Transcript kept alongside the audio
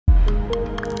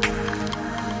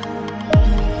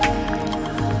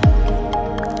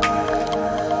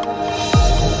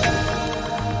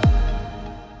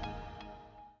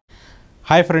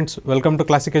Hi friends, welcome to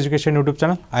classic education YouTube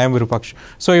channel. I am Virupaksh.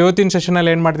 So ಇವತ್ತಿನ ಸೆಷನಲ್ಲಿ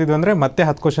ಏನು ಮಾಡ್ತಿದ್ವಿ ಅಂದರೆ ಮತ್ತೆ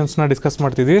 10 ಕ್ವಶನ್ಸ್ನ ಡಿಸ್ಕಸ್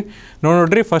ಮಾಡ್ತಿದ್ವಿ.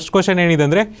 ನೋಡ್ರಿ, ಫಸ್ಟ್ ಕ್ವಶನ್ ಏನಿದೆ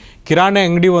ಅಂದರೆ, ಕಿರಾಣಿ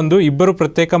ಅಂಗಡಿ ಒಂದು ಇಬ್ಬರು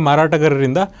ಪ್ರತ್ಯೇಕ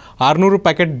ಮಾರಾಟಗಾರರಿಂದ 600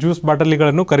 ಪ್ಯಾಕೆಟ್ ಜ್ಯೂಸ್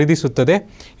ಬಾಟಲಿಗಳನ್ನು ಖರೀದಿಸುತ್ತದೆ.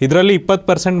 ಇದರಲ್ಲಿ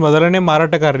 20% ಮೊದಲನೇ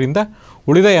ಮಾರಾಟಗಾರರಿಂದ,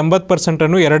 ಉಳಿದ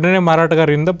 80%ಅನ್ನು ಎರಡನೇ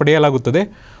ಮಾರಾಟಗಾರರಿಂದ ಪಡೆಯಲಾಗುತ್ತದೆ.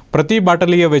 ಪ್ರತಿ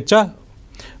ಬಾಟಲಿಯ ವೆಚ್ಚ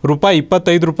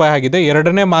 ₹25 ಆಗಿದೆ.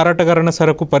 ಎರಡನೇ ಮಾರಾಟಗಾರನ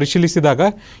ಸರಕು ಪರಿಶೀಲಿಸಿದಾಗ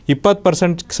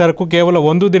 20% ಸರಕು ಕೇವಲ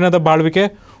ಒಂದು ದಿನದ ಬಾಳ್ವಿಕೆ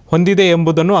ಹೊಂದಿದೆ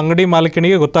ಎಂಬುದನ್ನು ಅಂಗಡಿ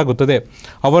ಮಾಲೀಕನಿಗೆ ಗೊತ್ತಾಗುತ್ತದೆ.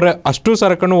 ಅವರ ಅಷ್ಟು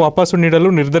ಸರಕನ್ನು ವಾಪಸ್ಸು ನೀಡಲು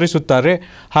ನಿರ್ಧರಿಸುತ್ತಾರೆ.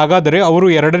 ಹಾಗಾದರೆ ಅವರು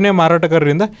ಎರಡನೇ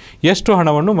ಮಾರಾಟಗಾರರಿಂದ ಎಷ್ಟು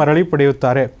ಹಣವನ್ನು ಮರಳಿ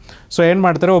ಪಡೆಯುತ್ತಾರೆ? ಸೊ ಏನು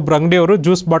ಮಾಡ್ತಾರೆ, ಒಬ್ಬರು ಅಂಗಡಿಯವರು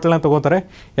ಜ್ಯೂಸ್ ಬಾಟಲ್ನ ತೊಗೋತಾರೆ.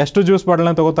 ಎಷ್ಟು ಜ್ಯೂಸ್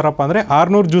ಬಾಟಲ್ನ ತೊಗೋತಾರಪ್ಪ ಅಂದರೆ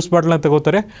 600 ಜ್ಯೂಸ್ ಬಾಟಲ್ನ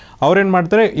ತೊಗೋತಾರೆ. ಅವ್ರೇನು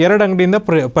ಮಾಡ್ತಾರೆ, ಎರಡು ಅಂಗಡಿಯಿಂದ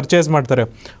ಪರ್ಚೇಸ್ ಮಾಡ್ತಾರೆ.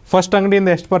 ಫಸ್ಟ್ ಅಂಗಡಿಯಿಂದ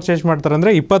ಎಷ್ಟು ಪರ್ಚೇಸ್ ಮಾಡ್ತಾರೆ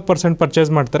ಅಂದರೆ 20%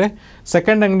 ಪರ್ಚೇಸ್ ಮಾಡ್ತಾರೆ.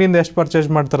 ಸೆಕೆಂಡ್ ಅಂಗಡಿಯಿಂದ ಎಷ್ಟು ಪರ್ಚೇಸ್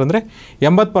ಮಾಡ್ತಾರೆ ಅಂದರೆ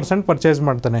 80% ಪರ್ಚೇಸ್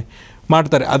ಮಾಡ್ತಾರೆ.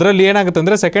 ಅದರಲ್ಲಿ ಏನಾಗುತ್ತೆ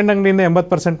ಅಂದರೆ, ಸೆಕೆಂಡ್ ಅಂಗಡಿಯಿಂದ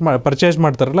 80% ಪರ್ಚೇಸ್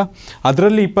ಮಾಡ್ತಾರಲ್ಲ,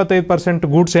 ಅದರಲ್ಲಿ 25%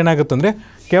 ಗೂಡ್ಸ್ ಏನಾಗುತ್ತೆ ಅಂದರೆ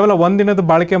ಕೇವಲ ಒಂದಿನದ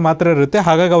ಬಾಳಿಕೆ ಮಾತ್ರ ಇರುತ್ತೆ.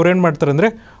 ಹಾಗಾಗಿ ಅವ್ರೇನು ಮಾಡ್ತಾರೆ ಅಂದರೆ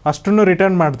ಅಷ್ಟನ್ನು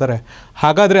ರಿಟರ್ನ್ ಮಾಡ್ತಾರೆ.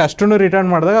 ಹಾಗಾದರೆ ಅಷ್ಟನ್ನು ರಿಟರ್ನ್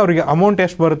ಮಾಡಿದಾಗ ಅವರಿಗೆ ಅಮೌಂಟ್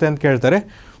ಎಷ್ಟು ಬರುತ್ತೆ ಅಂತ ಕೇಳ್ತಾರೆ.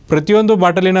 ಪ್ರತಿಯೊಂದು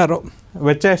ಬಾಟಲಿನ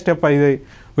ವೆಚ್ಚ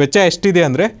ಎಷ್ಟಿದೆ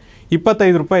ಅಂದರೆ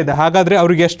 ₹25 ಇದೆ. ಹಾಗಾದರೆ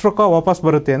ಅವ್ರಿಗೆ ಎಷ್ಟು ರೊಕ್ಕ ವಾಪಸ್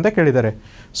ಬರುತ್ತೆ ಅಂತ ಕೇಳಿದ್ದಾರೆ.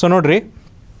 ಸೊ ನೋಡಿರಿ,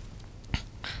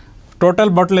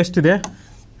 ಟೋಟಲ್ ಬಾಟಲ್ ಎಷ್ಟಿದೆ?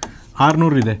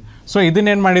 600 ಇದೆ. ಸೊ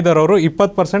ಇದನ್ನೇನು ಮಾಡಿದ್ದಾರೆ ಅವರು,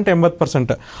 20%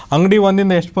 80%. ಅಂಗಡಿ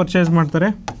ಒಂದಿಂದ ಎಷ್ಟು ಪರ್ಚೇಸ್ ಮಾಡ್ತಾರೆ?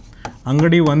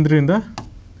 ಅಂಗಡಿ ಒಂದರಿಂದ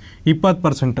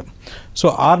 20%. ಸೊ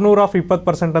 600 ಆಫ್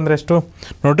 20% ಅಂದರೆ ಎಷ್ಟು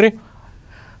ನೋಡಿರಿ,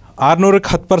 600ಕ್ಕೆ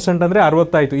 10% ಅಂದರೆ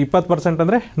 60 ಆಯಿತು. 20%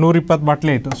 ಅಂದರೆ 120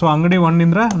 ಬಾಟ್ಲಿ ಆಯಿತು. ಸೊ ಅಂಗಡಿ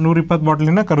ಒಂದಿಂದ 120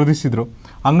 ಬಾಟ್ಲಿನ ಖರೀದಿಸಿದರು.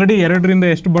 ಅಂಗಡಿ ಎರಡರಿಂದ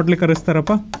ಎಷ್ಟು ಬಾಟ್ಲಿ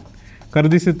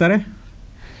ಖರೀದಿಸುತ್ತಾರೆ?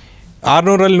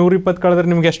 600ರಲ್ಲಿ 120 ಕಳೆದ್ರೆ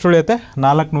ನಿಮ್ಗೆ ಎಷ್ಟು ಉಳಿಯುತ್ತೆ?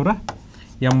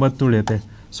 480 ಉಳಿಯುತ್ತೆ.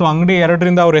 ಸೊ ಅಂಗಡಿ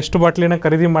ಎರಡರಿಂದ ಅವ್ರು ಎಷ್ಟು ಬಾಟ್ಲಿನ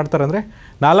ಖರೀದಿ ಮಾಡ್ತಾರೆ ಅಂದರೆ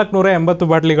 480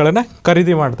 ಬಾಟ್ಲಿಗಳನ್ನು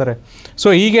ಖರೀದಿ ಮಾಡ್ತಾರೆ. ಸೊ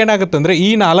ಈಗ ಏನಾಗುತ್ತೆ ಅಂದರೆ, ಈ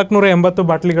 480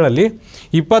 ಬಾಟ್ಲಿಗಳಲ್ಲಿ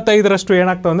 25%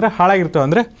 ಏನಾಗ್ತವೆ ಅಂದರೆ ಹಾಳಾಗಿರ್ತವೆ.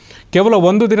 ಅಂದರೆ ಕೇವಲ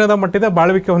ಒಂದು ದಿನದ ಮಟ್ಟಿದ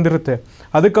ಬಾಳ್ವಿಕೆ ಹೊಂದಿರುತ್ತೆ.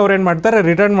 ಅದಕ್ಕೆ ಅವ್ರು ಏನು ಮಾಡ್ತಾರೆ,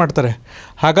 ರಿಟರ್ನ್ ಮಾಡ್ತಾರೆ.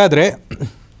 ಹಾಗಾದರೆ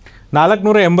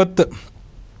 480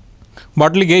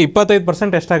 ಬಾಟ್ಲಿಗೆ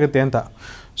 25% ಎಷ್ಟಾಗುತ್ತೆ ಅಂತ.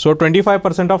 ಸೊ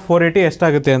 25% ಆಫ್ 480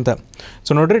 ಎಷ್ಟಾಗುತ್ತೆ ಅಂತ.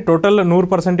 ಸೊ ನೋಡಿರಿ, ಟೋಟಲ್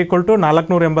 100% ಈಕ್ವಲ್ ಟು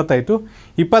 480 ಆಯಿತು.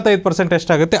 25%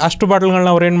 ಎಷ್ಟಾಗುತ್ತೆ, ಅಷ್ಟು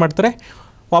ಬಾಟಲ್ಗಳನ್ನ ಅವ್ರು ಏನು ಮಾಡ್ತಾರೆ,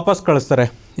 ವಾಪಸ್ ಕಳಿಸ್ತಾರೆ.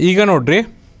 ಈಗ ನೋಡಿರಿ,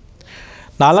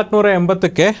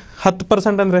 480ಕ್ಕೆ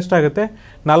 10% ಅಂದರೆ ಎಷ್ಟಾಗುತ್ತೆ?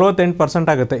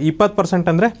 48% ಆಗುತ್ತೆ.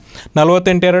 20% ಅಂದರೆ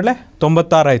 48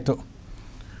 96 ಆಯಿತು.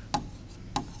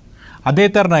 ಅದೇ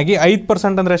ಥರನಾಗಿ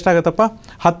 5% ಅಂದರೆ ಎಷ್ಟಾಗುತ್ತಪ್ಪ?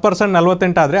 10%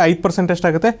 48 ಆದರೆ 5%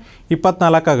 ಎಷ್ಟಾಗುತ್ತೆ?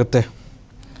 24 ಆಗುತ್ತೆ.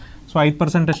 ಸೊ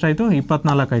 5% ಎಷ್ಟಾಯಿತು?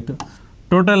 24 ಆಯಿತು.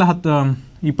 ಟೋಟಲ್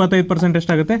 25%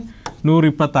 ಎಷ್ಟಾಗುತ್ತೆ?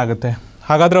 120 ಆಗುತ್ತೆ.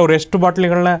 ಹಾಗಾದರೆ ಅವ್ರು ಎಷ್ಟು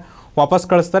ಬಾಟ್ಲಿಗಳನ್ನ ವಾಪಸ್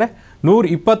ಕಳಿಸ್ತಾರೆ?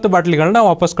 120 ಬಾಟ್ಲಿಗಳನ್ನ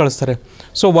ವಾಪಸ್ ಕಳಿಸ್ತಾರೆ.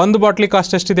 ಸೊ ಒಂದು ಬಾಟ್ಲಿ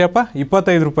ಕಾಸ್ಟ್ ಎಷ್ಟಿದೆಯಪ್ಪ?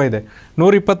 ₹25 ಇದೆ.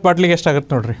 120 ಬಾಟ್ಲಿಗೆ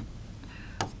ಎಷ್ಟಾಗುತ್ತೆ ನೋಡಿರಿ,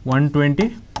 120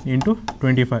 ×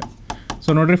 25. ಸೊ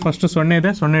ನೋಡಿರಿ, ಫಸ್ಟು 0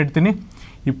 ಇದೆ, 0 ಇಡ್ತೀನಿ.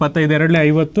 25 2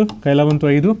 50, ಕೈಲ ಬಂತು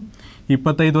 5.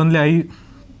 25 1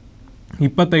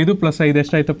 25 ಪ್ಲಸ್ 5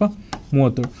 ಎಷ್ಟಾಯ್ತಪ್ಪ?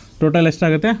 30. ಟೋಟಲ್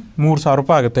ಎಷ್ಟಾಗುತ್ತೆ?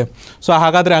 ₹3000 ಆಗುತ್ತೆ. ಸೊ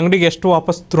ಹಾಗಾದರೆ ಅಂಗಡಿಗೆ ಎಷ್ಟು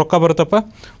ವಾಪಸ್ ರೊಕ್ಕ ಬರುತ್ತಪ್ಪ?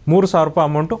 ₹3000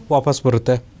 ಅಮೌಂಟು ವಾಪಸ್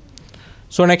ಬರುತ್ತೆ.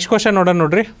 ಸೊ ನೆಕ್ಸ್ಟ್ ಕ್ವಶನ್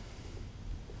ನೋಡ್ರಿ.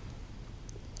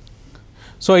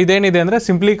 ಸೊ ಇದೇನಿದೆ ಅಂದರೆ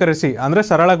ಸಿಂಪ್ಲೀಕರಿಸಿ, ಅಂದರೆ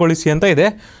ಸರಳಗೊಳಿಸಿ ಅಂತ ಇದೆ.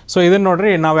 ಸೊ ಇದನ್ನು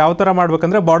ನೋಡಿರಿ, ನಾವು ಯಾವ ಥರ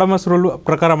ಮಾಡಬೇಕಂದ್ರೆ ಬಾಡಮಸ್ ರೂಲ್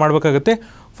ಪ್ರಕಾರ ಮಾಡಬೇಕಾಗುತ್ತೆ.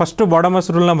 First BODMAS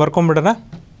ರೂಲ್ನ ಬರ್ಕೊಂಬಿಡೋಣ.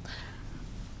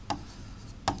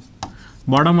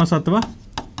 ಬಾಡಮಸ್ ಅಥವಾ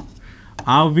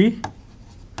ಆವಿ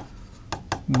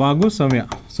ಬಾಗು ಸಮಯ.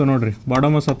 ಸೊ ನೋಡಿರಿ,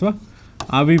 ಬಾಡಮಸ್ ಅಥವಾ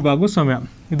ಆವಿ ಬಾಗು ಸಮಯ.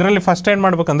 ಇದರಲ್ಲಿ ಫಸ್ಟ್ ಏನು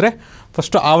ಮಾಡ್ಬೇಕಂದ್ರೆ,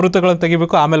 ಫಸ್ಟು ಆವೃತ್ತಗಳನ್ನು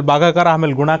ತೆಗಿಬೇಕು, ಆಮೇಲೆ ಭಾಗಾಕಾರ,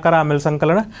 ಆಮೇಲೆ ಗುಣಾಕಾರ, ಆಮೇಲೆ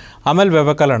ಸಂಕಲನ, ಆಮೇಲೆ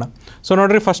ವ್ಯವಕಲನ. ಸೊ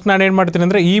ನೋಡಿರಿ, ಫಸ್ಟ್ ನಾನು ಏನು ಮಾಡ್ತೀನಿ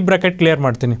ಅಂದರೆ ಈ ಬ್ರ್ಯಾಕೆಟ್ ಕ್ಲಿಯರ್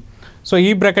ಮಾಡ್ತೀನಿ. ಸೊ ಈ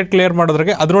ಬ್ರ್ಯಾಕೆಟ್ ಕ್ಲಿಯರ್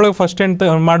ಮಾಡೋದ್ರಾಗೆ ಅದರೊಳಗೆ ಫಸ್ಟ್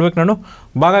ಏನು ಮಾಡ್ಬೇಕು, ನಾನು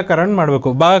ಭಾಗಾಕಾರ ಮಾಡಬೇಕು.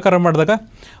 ಭಾಗಾಕಾರ ಮಾಡಿದಾಗ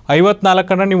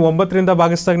 54 ನೀವು 9ರಿಂದ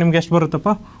ಭಾಗಿಸಿದಾಗ ನಿಮ್ಗೆ ಎಷ್ಟು ಬರುತ್ತಪ್ಪ?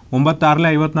 9 6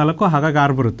 54, ಹಾಗಾಗಿ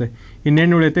 6 ಬರುತ್ತೆ.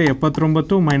 ಇನ್ನೇನು ಉಳಿಯುತ್ತೆ?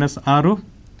 79 - 6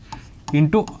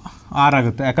 × 6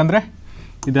 ಆಗುತ್ತೆ. ಯಾಕಂದರೆ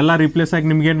ಇದೆಲ್ಲ ರೀಪ್ಲೇಸ್ ಆಗಿ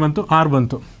ನಿಮ್ಗೇನು ಬಂತು? 6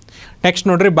 ಬಂತು. ನೆಕ್ಸ್ಟ್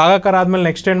ನೋಡಿರಿ, ಭಾಗಾಕಾರ ಆದಮೇಲೆ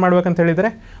ನೆಕ್ಸ್ಟ್ ಏನು ಮಾಡ್ಬೇಕಂತ ಹೇಳಿದರೆ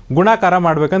ಗುಣಾಕಾರ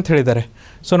ಮಾಡ್ಬೇಕಂತ ಹೇಳಿದ್ದಾರೆ.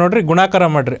 ಸೊ ನೋಡಿರಿ, ಗುಣಾಕಾರ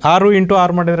ಮಾಡಿರಿ. 6 ×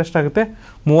 6 ಮಾಡಿದರೆ ಎಷ್ಟಾಗುತ್ತೆ?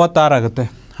 36 ಆಗುತ್ತೆ.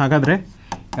 ಹಾಗಾದರೆ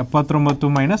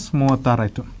 79 - 36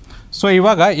 ಆಯಿತು. ಸೊ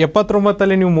ಇವಾಗ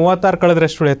 79ಲ್ಲಿ ನೀವು 36 ಕಳೆದ್ರೆ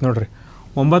ಎಷ್ಟು ಉಳಿಯುತ್ತೆ ನೋಡಿರಿ?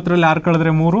 9ರಲ್ಲಿ 6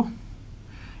 ಕಳೆದ್ರೆ 3,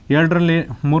 7ರಲ್ಲಿ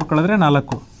 3 ಕಳೆದ್ರೆ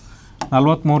 4,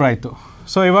 43 ಆಯಿತು.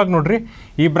 ಸೊ ಇವಾಗ ನೋಡಿರಿ,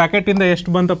 ಈ ಬ್ರ್ಯಾಕೆಟಿಂದ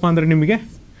ಎಷ್ಟು ಬಂತಪ್ಪ ಅಂದರೆ ನಿಮಗೆ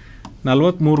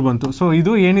 43 ಬಂತು. ಸೊ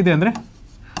ಇದು ಏನಿದೆ ಅಂದರೆ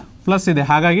ಪ್ಲಸ್ ಇದೆ,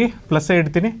 ಹಾಗಾಗಿ ಪ್ಲಸ್ಸೇ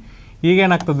ಇಡ್ತೀನಿ. ಈಗ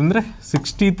ಏನಾಗ್ತದೆ ಅಂದರೆ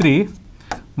 63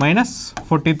 -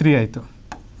 43 ಆಯಿತು.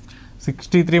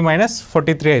 63 -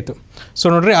 43 ಆಯಿತು. ಸೊ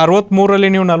ನೋಡಿರಿ, 63ರಲ್ಲಿ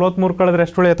ನೀವು 43 ಕಳೆದ್ರೆ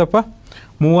ಎಷ್ಟು ಉಳಿಯುತ್ತಪ್ಪ?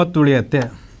 30 ಉಳಿಯುತ್ತೆ.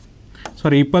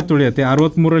 20 ಉಳಿಯುತ್ತೆ.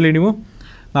 63ರಲ್ಲಿ ನೀವು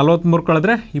 43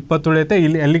 ಕಳೆದ್ರೆ 20 ಉಳಿಯುತ್ತೆ.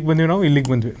 ಇಲ್ಲಿ ಎಲ್ಲಿಗೆ ಬಂದ್ವಿ ನಾವು? ಇಲ್ಲಿಗೆ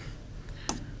ಬಂದ್ವಿ.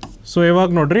 ಸೊ ಇವಾಗ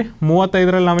ನೋಡಿರಿ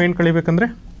 35ರಲ್ಲಿ ನಾವೇನು ಕಳಿಬೇಕಂದ್ರೆ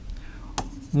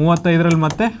 35ರಲ್ಲಿ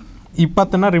ಮತ್ತೆ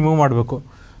 20ನ್ನು ರಿಮೂವ್ ಮಾಡಬೇಕು.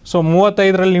 ಸೊ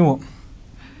 35ರಲ್ಲಿ ನೀವು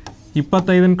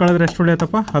 25ನ್ನು ಕಳೆದ್ರೆ ಎಷ್ಟು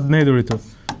ಉಳಿಯುತ್ತಪ್ಪ 15 ಉಳಿತು.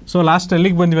 ಸೊ ಲಾಸ್ಟ್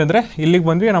ಎಲ್ಲಿಗೆ ಬಂದ್ವಿ ಅಂದರೆ ಇಲ್ಲಿಗೆ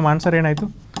ಬಂದ್ವಿ. ನಮ್ಮ ಆನ್ಸರ್ ಏನಾಯಿತು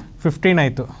 15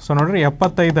 ಆಯಿತು. ಸೊ ನೋಡಿರಿ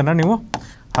 75ನ್ನು ನೀವು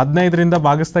 15ರಿಂದ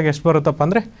ಭಾಗಿಸಿದಾಗ ಎಷ್ಟು ಬರುತ್ತಪ್ಪ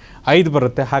ಅಂದರೆ 5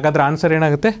 ಬರುತ್ತೆ. ಹಾಗಾದರೆ ಆನ್ಸರ್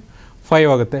ಏನಾಗುತ್ತೆ 5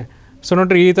 ಆಗುತ್ತೆ. ಸೊ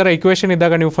ನೋಡಿರಿ ಈ ಥರ ಇಕ್ವೇಷನ್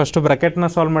ಇದ್ದಾಗ ನೀವು ಫಸ್ಟು ಬ್ರ್ಯಾಕೆಟ್ನ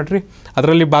ಸಾಲ್ವ್ ಮಾಡಿರಿ,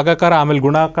 ಅದರಲ್ಲಿ ಭಾಗಾಕಾರ, ಆಮೇಲೆ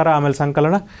ಗುಣಾಕಾರ, ಆಮೇಲೆ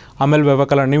ಸಂಕಲನ, ಆಮೇಲೆ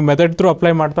ವ್ಯವಕಲನ ನೀವು ಮೆಥಡ್ ಥ್ರೂ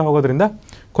ಅಪ್ಲೈ ಮಾಡ್ತಾ ಹೋಗೋದ್ರಿಂದ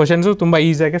ಕ್ವಶನ್ಸು ತುಂಬ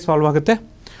ಈಸಿಯಾಗಿ ಸಾಲ್ವ್ ಆಗುತ್ತೆ.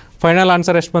 ಫೈನಲ್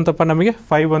ಆನ್ಸರ್ ಎಷ್ಟು ಬಂತಪ್ಪ ನಮಗೆ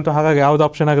 5 ಬಂತು. ಹಾಗಾಗಿ ಯಾವುದು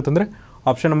ಆಪ್ಷನ್ ಆಗುತ್ತೆ ಅಂದರೆ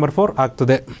ಆಪ್ಷನ್ ನಂಬರ್ 4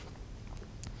 ಆಗ್ತದೆ.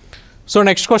 ಸೊ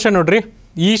ನೆಕ್ಸ್ಟ್ ಕ್ವಶನ್ ನೋಡಿರಿ,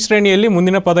 ಈ ಶ್ರೇಣಿಯಲ್ಲಿ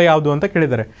ಮುಂದಿನ ಪದ ಯಾವುದು ಅಂತ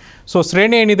ಕೇಳಿದ್ದಾರೆ. ಸೊ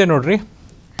ಶ್ರೇಣಿ ಏನಿದೆ ನೋಡಿರಿ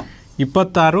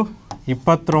 26,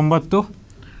 29,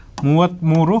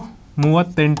 33,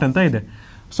 38 ಅಂತ ಇದೆ.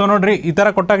 ಸೊ ನೋಡಿರಿ ಈ ಥರ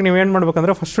ಕೊಟ್ಟಾಗ ನೀವೇನು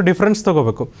ಮಾಡ್ಬೇಕಂದ್ರೆ ಫಸ್ಟು ಡಿಫ್ರೆನ್ಸ್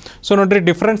ತೊಗೋಬೇಕು. ಸೊ ನೋಡಿರಿ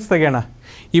ಡಿಫ್ರೆನ್ಸ್ ತೆಗೋಣ.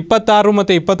 26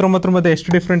 ಮತ್ತು 29 ಮಧ್ಯೆ ಎಷ್ಟು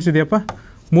ಡಿಫ್ರೆನ್ಸ್ ಇದೆಯಪ್ಪ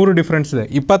 3 ಡಿಫ್ರೆನ್ಸ್ ಇದೆ.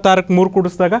 26ಕ್ಕೆ 3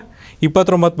 ಕೂಡಿಸಿದಾಗ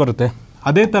 29 ಬರುತ್ತೆ.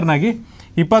 ಅದೇ ಥರನಾಗಿ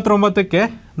 29ಕ್ಕೆ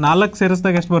 4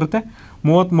 ಸೇರಿಸಿದಾಗ ಎಷ್ಟು ಬರುತ್ತೆ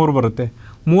 33 ಬರುತ್ತೆ.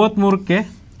 33ಕ್ಕೆ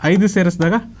 5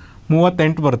 ಸೇರಿಸಿದಾಗ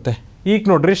 38 ಬರುತ್ತೆ. ಈಗ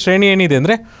ನೋಡಿರಿ ಶ್ರೇಣಿ ಏನಿದೆ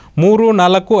ಅಂದರೆ 3,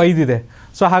 4, 5 ಇದೆ.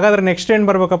 ಸೊ ಹಾಗಾದರೆ ನೆಕ್ಸ್ಟ್ ಏನು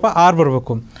ಬರಬೇಕಪ್ಪ 6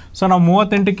 ಬರಬೇಕು. ಸೊ ನಾವು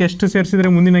 38ಕ್ಕೆ ಎಷ್ಟು ಸೇರಿಸಿದರೆ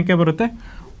ಮುಂದಿನ ಅಂಕೆ ಬರುತ್ತೆ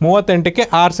 38ಕ್ಕೆ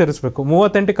 6 ಸೇರಿಸಬೇಕು.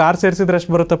 38ಕ್ಕೆ 6 ಸೇರಿಸಿದ್ರೆ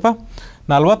ಎಷ್ಟು ಬರುತ್ತಪ್ಪ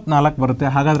 44 ಬರುತ್ತೆ.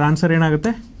 ಹಾಗಾದ್ರೆ ಆನ್ಸರ್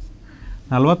ಏನಾಗುತ್ತೆ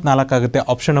 44 ಆಗುತ್ತೆ.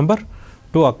 ಆಪ್ಷನ್ ನಂಬರ್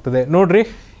 2 ಆಗ್ತದೆ. ನೋಡಿರಿ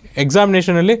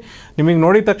ಎಕ್ಸಾಮಿನೇಷನಲ್ಲಿ ನಿಮಗೆ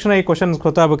ನೋಡಿದ ತಕ್ಷಣ ಈ ಕ್ವಶನ್ಸ್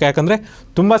ಗೊತ್ತಾಗಬೇಕು, ಯಾಕಂದರೆ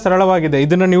ತುಂಬ ಸರಳವಾಗಿದೆ.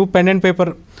 ಇದನ್ನು ನೀವು pen and paper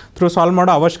through solve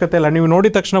ಮಾಡೋ ಅವಶ್ಯಕತೆ ಇಲ್ಲ, ನೀವು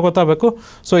ನೋಡಿದ ತಕ್ಷಣ ಗೊತ್ತಾಗಬೇಕು.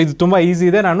 ಸೊ ಇದು ತುಂಬ ಈಸಿ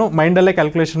ಇದೆ, ನಾನು ಮೈಂಡಲ್ಲೇ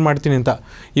ಕ್ಯಾಲ್ಕುಲೇಷನ್ ಮಾಡ್ತೀನಿ ಅಂತ.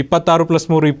 26 +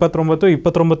 3 29,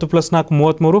 29 + 4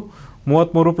 33,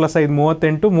 33 + 5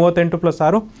 38, 38 +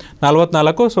 6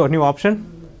 44. ಸೊ ನೀವು ಆಪ್ಷನ್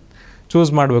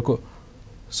ಚೂಸ್ ಮಾಡಬೇಕು.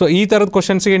 ಸೊ ಈ ಥರದ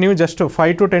ಕ್ವಶನ್ಸಿಗೆ ನೀವು ಜಸ್ಟ್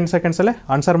 5 to 10 ಸೆಕೆಂಡ್ಸಲ್ಲೇ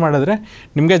ಆನ್ಸರ್ ಮಾಡಿದ್ರೆ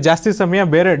ನಿಮಗೆ ಜಾಸ್ತಿ ಸಮಯ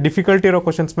ಬೇರೆ ಡಿಫಿಕಲ್ಟಿ ಇರೋ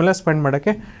ಕ್ವಶನ್ಸ್ ಮೇಲೆ ಸ್ಪೆಂಡ್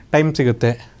ಮಾಡೋಕ್ಕೆ ಟೈಮ್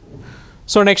ಸಿಗುತ್ತೆ.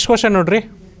 ಸೊ ನೆಕ್ಸ್ಟ್ ಕ್ವಶನ್ ನೋಡಿರಿ,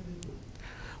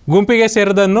 ಗುಂಪಿಗೆ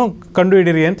ಸೇರಿದ್ದನ್ನು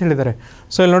ಕಂಡುಹಿಡಿಯಿರಿ ಅಂತ ಹೇಳಿದ್ದಾರೆ.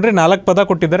 ಸೊ ಇಲ್ಲಿ ನೋಡಿರಿ 4 ಪದ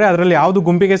ಕೊಟ್ಟಿದ್ದಾರೆ, ಅದರಲ್ಲಿ ಯಾವುದು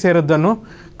ಗುಂಪಿಗೆ ಸೇರಿದ್ದನ್ನು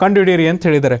ಕಂಡುಹಿಡಿಯಿರಿ ಅಂತ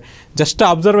ಹೇಳಿದ್ದಾರೆ. ಜಸ್ಟ್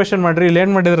ಅಬ್ಸರ್ವೇಷನ್ ಮಾಡಿರಿ. ಇಲ್ಲಿ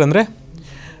ಏನು ಮಾಡಿದ್ದಾರೆ ಅಂದರೆ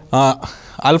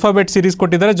ಆಲ್ಫಾಬೆಟ್ ಸೀರೀಸ್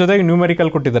ಕೊಟ್ಟಿದ್ದಾರೆ, ಜೊತೆಗೆ ನ್ಯೂಮೆರಿಕಲ್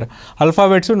ಕೊಟ್ಟಿದ್ದಾರೆ.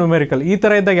 ಆಲ್ಫಾಬೆಟ್ಸು ನ್ಯೂಮೆರಿಕಲ್ ಈ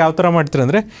ಥರ ಇದ್ದಾಗ ಯಾವ ಥರ ಮಾಡ್ತೀರ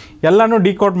ಅಂದರೆ ಎಲ್ಲನೂ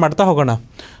ಡಿಕೋಡ್ ಮಾಡ್ತಾ ಹೋಗೋಣ.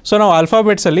 ಸೊ ನಾವು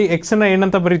ಆಲ್ಫಾಬೆಟ್ಸಲ್ಲಿ ಎಕ್ಸನ್ನು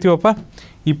ಏನಂತ ಬರಿತೀವಪ್ಪ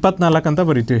 24 ಅಂತ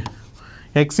ಬರಿತೀವಿ.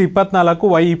 X 24,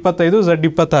 Y 25, Z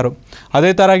 26. ಅದೇ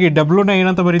ಥರಾಗಿ ಡಬ್ಲ್ಯೂನ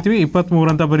ಏನಂತ ಬರಿತೀವಿ 23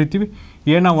 ಅಂತ ಬರಿತೀವಿ,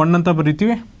 ಎನ 1 ಅಂತ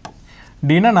ಬರಿತೀವಿ,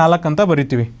 ಡಿನ 4 ಅಂತ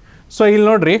ಬರಿತೀವಿ. ಸೊ ಇಲ್ಲಿ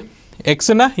ನೋಡಿರಿ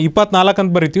ಎಕ್ಸನ್ನ 24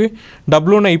 ಅಂತ ಬರಿತೀವಿ,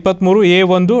 ಡಬ್ಲ್ಯೂನ 23,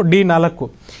 A1, D4.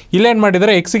 ಇಲ್ಲೇನು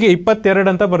ಮಾಡಿದ್ದಾರೆ ಎಕ್ಸಿಗೆ 22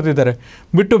 ಅಂತ ಬರೆದಿದ್ದಾರೆ.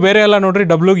 ಬಿಟ್ಟು ಬೇರೆ ಎಲ್ಲ ನೋಡಿರಿ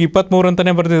ಡಬ್ಲ್ಯೂಗೆ 23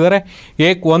 ಅಂತಲೇ ಬರೆದಿದ್ದಾರೆ,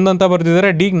 ಎಗೆ 1 ಅಂತ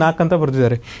ಬರೆದಿದ್ದಾರೆ, ಡಿಗೆ 4 ಅಂತ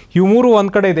ಬರೆದಿದ್ದಾರೆ. ಇವು ಮೂರು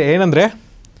ಒಂದು ಕಡೆ ಇದೆ. ಏನಂದರೆ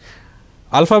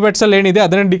ಆಲ್ಫಾಬೆಟ್ಸಲ್ಲಿ ಏನಿದೆ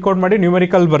ಅದನ್ನು ಡಿಕೋಡ್ ಮಾಡಿ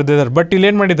ನ್ಯೂಮೆರಿಕಲ್ ಬರೆದಿದ್ದಾರೆ. ಬಟ್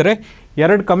ಇಲ್ಲೇನು ಮಾಡಿದ್ದಾರೆ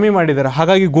 2 ಕಮ್ಮಿ ಮಾಡಿದ್ದಾರೆ.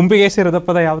 ಹಾಗಾಗಿ ಗುಂಪಿಗೆ ಸೇರಿದ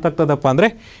ಪದ ಯಾವ್ದಾಗ್ತದಪ್ಪ ಅಂದರೆ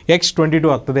X22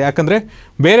 ಆಗ್ತದೆ. ಯಾಕಂದರೆ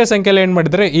ಬೇರೆ ಸಂಖ್ಯೆಯಲ್ಲಿ ಏನು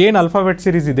ಮಾಡಿದ್ದಾರೆ ಏನು ಆಲ್ಫಾಬೆಟ್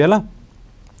ಸೀರೀಸ್ ಇದೆಯಲ್ಲ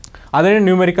ಅದನ್ನೇ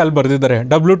ನ್ಯೂಮೆರಿಕಲ್ ಬರೆದಿದ್ದಾರೆ.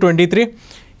 W23,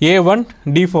 A1,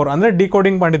 D4 ಅಂದರೆ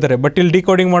ಡಿಕೋಡಿಂಗ್ ಮಾಡಿದ್ದಾರೆ. ಬಟ್ ಇಲ್ಲಿ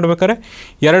ಡಿಕೋಡಿಂಗ್ ಮಾಡ್ಬೇಕಾದ್ರೆ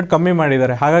 2 ಕಮ್ಮಿ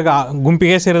ಮಾಡಿದ್ದಾರೆ. ಹಾಗಾಗಿ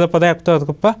ಗುಂಪಿಗೆ ಸೇರಿದ ಪದ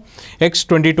ಆಗ್ತದಪ್ಪ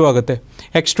X22 ಆಗುತ್ತೆ.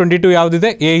 X22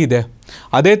 ಯಾವುದಿದೆ ಎ ಇದೆ.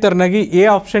 ಅದೇ ಥರನಾಗಿ ಎ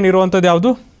ಆಪ್ಷನ್ ಇರುವಂಥದ್ದು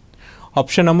ಯಾವುದು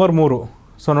ಆಪ್ಷನ್ ನಂಬರ್ 3.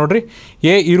 ಸೊ ನೋಡಿರಿ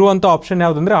ಎ ಇರುವಂಥ ಆಪ್ಷನ್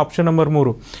ಯಾವುದು ಅಂದರೆ ಆಪ್ಷನ್ ನಂಬರ್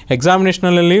 3.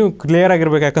 ಎಕ್ಸಾಮಿನೇಷನಲ್ಲಿ ಕ್ಲಿಯರ್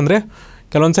ಆಗಿರ್ಬೇಕು. ಯಾಕಂದರೆ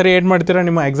ಕೆಲವೊಂದು ಸರಿ ಏನು ಮಾಡ್ತೀರಾ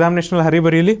ನಿಮ್ಮ ಎಕ್ಸಾಮಿನೇಷನಲ್ಲಿ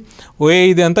ಹರಿಬರಿಯಲ್ಲಿ ಎ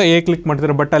ಇದೆ ಅಂತ ಎ ಕ್ಲಿಕ್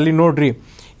ಮಾಡ್ತೀರಾ. ಬಟ್ ಅಲ್ಲಿ ನೋಡಿರಿ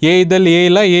ಎ ಇದ್ದಲ್ಲಿ ಎ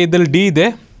ಇಲ್ಲ, ಎ ಇದ್ದಲ್ಲಿ ಡಿ ಇದೆ,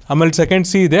 ಆಮೇಲೆ ಸೆಕೆಂಡ್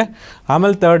ಸಿ ಇದೆ,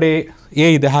 ಆಮೇಲೆ ಥರ್ಡ್ ಎ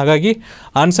ಇದೆ. ಹಾಗಾಗಿ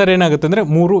ಆನ್ಸರ್ ಏನಾಗುತ್ತೆ ಅಂದರೆ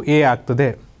 3A ಆಗ್ತದೆ.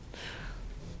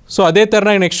 ಸೊ ಅದೇ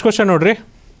ಥರನಾಗಿ ನೆಕ್ಸ್ಟ್ ಕ್ವಶನ್ ನೋಡಿರಿ.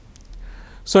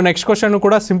 ಸೊ ನೆಕ್ಸ್ಟ್ ಕ್ವಶನ್ನು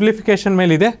ಕೂಡ ಸಿಂಪ್ಲಿಫಿಕೇಷನ್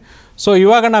ಮೇಲಿದೆ. ಸೊ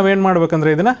ಇವಾಗ ನಾವೇನು ಮಾಡ್ಬೇಕಂದ್ರೆ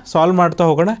ಇದನ್ನು ಸಾಲ್ವ್ ಮಾಡ್ತಾ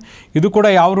ಹೋಗೋಣ. ಇದು ಕೂಡ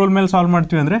ಯಾವ ರೂಲ್ ಮೇಲೆ ಸಾಲ್ವ್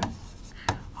ಮಾಡ್ತೀವಿ ಅಂದರೆ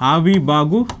ಆವಿ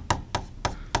ಬಾಗು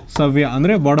ಸವ್ಯ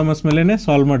ಅಂದರೆ ಬಾಡಮಸ್ ಮೇಲೇ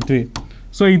ಸಾಲ್ವ್ ಮಾಡ್ತೀವಿ.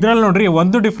 ಸೊ ಇದರಲ್ಲಿ ನೋಡಿರಿ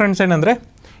ಒಂದು ಡಿಫ್ರೆನ್ಸ್ ಏನಂದರೆ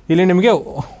ಇಲ್ಲಿ ನಿಮಗೆ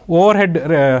ಓವರ್ ಹೆಡ್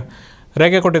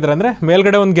ರೇಖೆ ಕೊಟ್ಟಿದ್ದಾರೆ, ಅಂದರೆ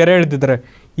ಮೇಲ್ಗಡೆ ಒಂದು ಗೆರೆ ಎಳೆದಿದ್ದಾರೆ.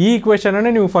 ಈ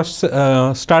ಇಕ್ವೇಷನನ್ನೇ ನೀವು ಫಸ್ಟ್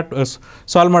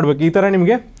ಸಾಲ್ವ್ ಮಾಡಬೇಕು. ಈ ಥರ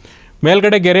ನಿಮಗೆ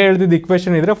ಮೇಲ್ಗಡೆ ಗೆರೆ ಎಳೆದಿದ್ದು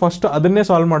ಇಕ್ವೇಷನ್ ಇದ್ದರೆ ಫಸ್ಟ್ ಅದನ್ನೇ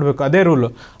ಸಾಲ್ವ್ ಮಾಡಬೇಕು, ಅದೇ ರೂಲು.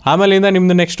 ಆಮೇಲಿಂದ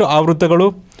ನಿಮ್ಮದು ನೆಕ್ಸ್ಟು ಆವೃತ್ತಗಳು,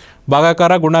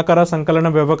 ಭಾಗಾಕಾರ, ಗುಣಾಕಾರ, ಸಂಕಲನ,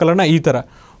 ವ್ಯವಕಲನ ಈ ಥರ.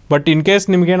 ಬಟ್ ಇನ್ ಕೇಸ್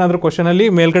ನಿಮಗೇನಾದರೂ ಕ್ವಶನಲ್ಲಿ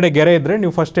ಮೇಲ್ಗಡೆ ಗೆರೆ ಇದ್ದರೆ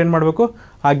ನೀವು ಫಸ್ಟ್ ಏನು ಮಾಡಬೇಕು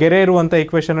ಆ ಗೆರೆ ಇರುವಂಥ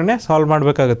ಇಕ್ವೇಷನನ್ನೇ ಸಾಲ್ವ್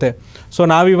ಮಾಡಬೇಕಾಗುತ್ತೆ. ಸೊ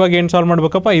ನಾವಿವಾಗ ಏನು ಸಾಲ್ವ್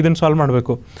ಮಾಡಬೇಕಪ್ಪ ಇದನ್ನು ಸಾಲ್ವ್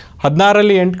ಮಾಡಬೇಕು.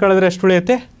 16ರಲ್ಲಿ 8 ಕಳೆದ್ರೆ ಎಷ್ಟು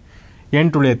ಉಳಿಯುತ್ತೆ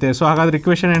 8 ಉಳಿಯುತ್ತೆ. ಸೊ ಹಾಗಾದರೆ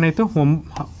ಇಕ್ವೇಷನ್ ಏನಾಯಿತು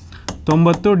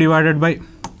 9 divided by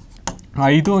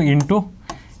 5 into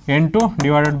 8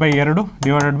 divided by 2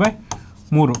 divided by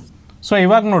 3. So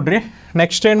ಇವಾಗ ನೋಡಿರಿ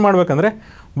ನೆಕ್ಸ್ಟ್ ಏನು ಮಾಡಬೇಕಂದ್ರೆ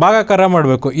ಭಾಗಾಕಾರ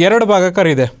ಮಾಡಬೇಕು. 2 ಭಾಗಾಕಾರ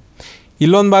ಇದೆ,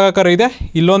 ಇಲ್ಲೊಂದು ಭಾಗಾಕಾರ ಇದೆ,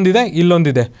 ಇಲ್ಲೊಂದಿದೆ,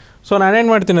 ಇಲ್ಲೊಂದಿದೆ. ಸೊ ನಾನೇನು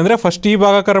ಮಾಡ್ತೀನಿ ಅಂದರೆ ಫಸ್ಟ್ ಈ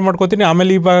ಭಾಗಾಕಾರ ಮಾಡ್ಕೋತೀನಿ,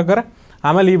 ಆಮೇಲೆ ಈ ಭಾಗಾಕಾರ,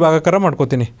 ಆಮೇಲೆ ಈ ಭಾಗಾಕಾರ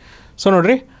ಮಾಡ್ಕೋತೀನಿ. ಸೊ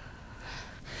ನೋಡಿರಿ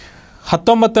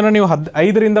 19ನ್ನು ನೀವು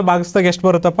 5ರಿಂದ ಭಾಗಿಸಿದಾಗ ಎಷ್ಟು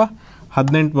ಬರುತ್ತಪ್ಪ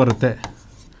 18 ಬರುತ್ತೆ.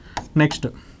 ನೆಕ್ಸ್ಟ್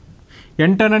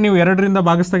 8 ನೀವು 2ರಿಂದ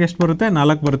ಭಾಗಿಸಿದಾಗ ಎಷ್ಟು ಬರುತ್ತೆ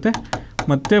 4 ಬರುತ್ತೆ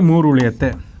ಮತ್ತು 3 ಉಳಿಯುತ್ತೆ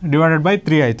ಡಿವೈಡೆಡ್ ಬೈ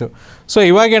 3 ಆಯಿತು. ಸೊ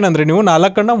ಇವಾಗೇನಂದರೆ ನೀವು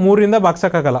 4ನ್ನು 3ರಿಂದ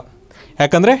ಭಾಗಿಸೋಕ್ಕಾಗಲ್ಲ,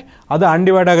 ಯಾಕಂದರೆ ಅದು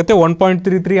ಅನ್ಡಿವೈಡ್ ಆಗುತ್ತೆ.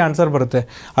 1.33 ಆನ್ಸರ್ ಬರುತ್ತೆ.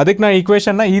 ಅದಕ್ಕೆ ನಾನು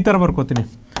ಈಕ್ವೇಷನ್ನ ಈ ಥರ ಬರ್ಕೋತೀನಿ,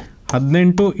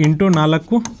 18 ×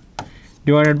 4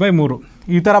 ಡಿವೈಡೆಡ್ ಬೈ 3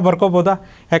 ಈ ಥರ ಬರ್ಕೋಬೋದಾ?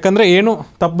 ಯಾಕಂದರೆ ಏನು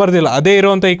ತಪ್ಪು ಬರ್ದಿಲ್ಲ, ಅದೇ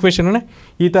ಇರೋವಂಥ ಈಕ್ವೇಷನ್ನೇ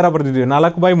ಈ ಥರ ಬರ್ದಿದ್ದೀವಿ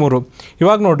 4/3.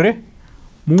 ಇವಾಗ ನೋಡಿರಿ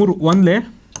 3 1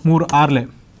 3 6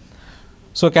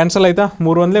 ಸೊ ಕ್ಯಾನ್ಸಲ್ ಆಯಿತಾ?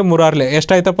 3 1 3 6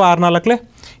 ಎಷ್ಟಾಯ್ತಪ್ಪ? 6 4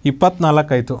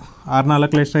 24 ಆಯಿತು. 6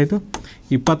 4 ಎಷ್ಟಾಯಿತು?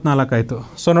 24 ಆಯಿತು.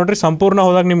 ಸೊ ನೋಡಿರಿ ಸಂಪೂರ್ಣ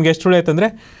ಹೋದಾಗ ನಿಮ್ಗೆ ಎಷ್ಟು ಉಳಿಯುತ್ತೆ ಅಂದರೆ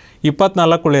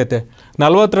 24 ಉಳಿಯುತ್ತೆ.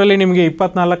 40ರಲ್ಲಿ ನಿಮಗೆ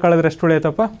 24 ಕಳೆದ್ರೆ ಎಷ್ಟು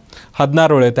ಉಳಿಯುತ್ತಪ್ಪ?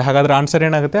 16 ಉಳಿಯುತ್ತೆ. ಹಾಗಾದರೆ ಆನ್ಸರ್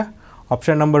ಏನಾಗುತ್ತೆ?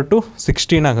 ಆಪ್ಷನ್ ನಂಬರ್ 2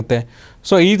 16 ಆಗುತ್ತೆ.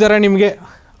 ಸೊ ಈ ಥರ ನಿಮಗೆ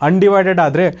ಅನ್ಡಿವೈಡೆಡ್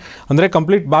ಆದರೆ ಅಂದರೆ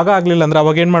ಕಂಪ್ಲೀಟ್ ಭಾಗ ಆಗಲಿಲ್ಲ ಅಂದರೆ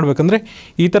ಅವಾಗ ಏನು ಮಾಡಬೇಕಂದ್ರೆ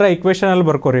ಈ ಥರ ಇಕ್ವೇಷನಲ್ಲಿ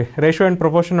ಬರ್ಕೋರಿ, ರೇಷಿಯೋ ಆ್ಯಂಡ್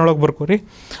ಪ್ರಪೋರ್ಷನ್ ಒಳಗೆ ಬರ್ಕೋರಿ.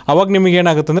 ಅವಾಗ ನಿಮಗೆ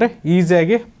ಏನಾಗುತ್ತೆ ಅಂದರೆ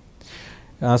ಈಸಿಯಾಗಿ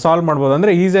ಸಾಲ್ವ್ ಮಾಡ್ಬೋದು,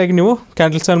 ಅಂದರೆ ಈಸಿಯಾಗಿ ನೀವು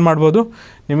ಕ್ಯಾನ್ಸಲ್ ಮಾಡ್ಬೋದು,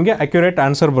 ನಿಮಗೆ ಅಕ್ಯುರೇಟ್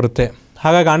ಆನ್ಸರ್ ಬರುತ್ತೆ.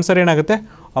 ಹಾಗಾಗಿ ಆನ್ಸರ್ ಏನಾಗುತ್ತೆ?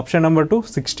 ಆಪ್ಷನ್ ನಂಬರ್ 2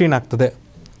 16 ಆಗ್ತದೆ.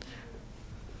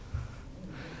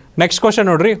 ನೆಕ್ಸ್ಟ್ ಕ್ವಶನ್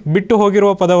ನೋಡಿರಿ, ಬಿಟ್ಟು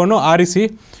ಹೋಗಿರುವ ಪದವನ್ನು ಆರಿಸಿ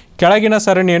ಕೆಳಗಿನ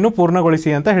ಸರಣಿಯನ್ನು ಪೂರ್ಣಗೊಳಿಸಿ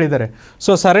ಅಂತ ಹೇಳಿದ್ದಾರೆ.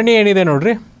 ಸೊ ಸರಣಿ ಏನಿದೆ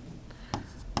ನೋಡಿರಿ,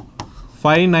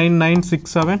 5 9 9 6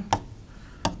 7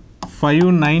 5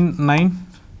 9 9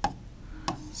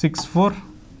 6 4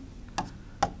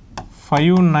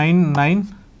 5 9 9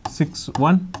 6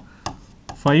 1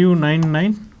 5 9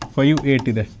 9 5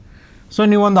 8 ಇದೆ. ಸೊ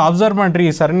ನೀವೊಂದು ಅಬ್ಸರ್ವ್ ಮಾಡಿರಿ,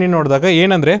 ಈ ಸರಣಿ ನೋಡಿದಾಗ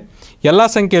ಏನಂದರೆ ಎಲ್ಲ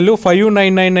ಸಂಖ್ಯೆಯಲ್ಲೂ 5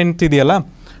 9 9 ಅಂತಿದೆಯಲ್ಲ,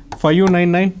 5 9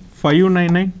 9 5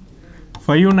 9 9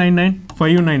 5 9 9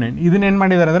 5 9 9 ಇದನ್ನೇನು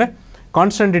ಮಾಡಿದ್ದಾರೆ ಅಂದರೆ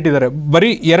ಕಾನ್ಸ್ಟೆಂಟ್ ಇಟ್ಟಿದ್ದಾರೆ. ಬರೀ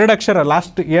 2 ಅಕ್ಷರ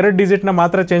ಲಾಸ್ಟ್ 2 ಡಿಜಿಟ್ನ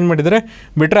ಮಾತ್ರ ಚೇಂಜ್ ಮಾಡಿದರೆ,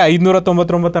 ಬಿಟ್ಟರೆ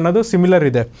 599 ಅನ್ನೋದು ಸಿಮಿಲರ್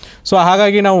ಇದೆ. ಸೊ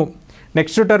ಹಾಗಾಗಿ ನಾವು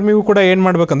ನೆಕ್ಸ್ಟ್ ಟರ್ಮಿಗೂ ಕೂಡ ಏನು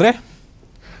ಮಾಡಬೇಕಂದ್ರೆ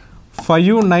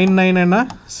 5 9 9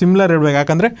 ಸಿಮಿಲರ್ ಇರಬೇಕು.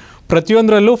 ಯಾಕಂದರೆ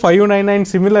ಪ್ರತಿಯೊಂದರಲ್ಲೂ 5 9 9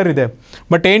 ಸಿಮಿಲರ್ ಇದೆ,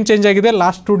 ಬಟ್ ಏನು ಚೇಂಜ್ ಆಗಿದೆ?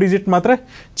 ಲಾಸ್ಟ್ 2 ಡಿಜಿಟ್ ಮಾತ್ರ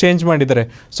ಚೇಂಜ್ ಮಾಡಿದ್ದಾರೆ.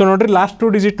 ಸೊ ನೋಡಿರಿ ಲಾಸ್ಟ್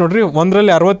 2 ಡಿಜಿಟ್ ನೋಡಿರಿ,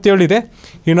 ಒಂದರಲ್ಲಿ 67 ಇದೆ,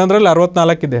 ಇನ್ನೊಂದರಲ್ಲಿ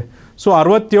 64 ಇದೆ. ಸೊ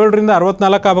 67ರಿಂದ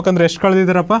 64 ಆಗ್ಬೇಕಂದ್ರೆ ಎಷ್ಟು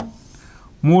ಕಳೆದಿದ್ದಾರಪ್ಪ?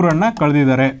 3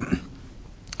 ಕಳೆದಿದ್ದಾರೆ.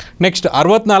 ನೆಕ್ಸ್ಟ್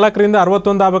 64ರಿಂದ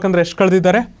 61 ಆಗ್ಬೇಕಂದ್ರೆ ಎಷ್ಟು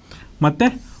ಕಳೆದಿದ್ದಾರೆ? ಮತ್ತು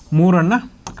 3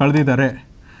 ಕಳೆದಿದ್ದಾರೆ.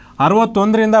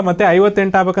 61ರಿಂದ ಮತ್ತೆ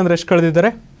 58 ಆಗ್ಬೇಕಂದ್ರೆ ಎಷ್ಟು ಕಳೆದಿದ್ದಾರೆ?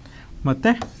 ಮತ್ತು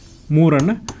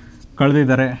 3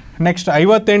 ಕಳೆದಿದ್ದಾರೆ. ನೆಕ್ಸ್ಟ್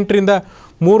 58ರಿಂದ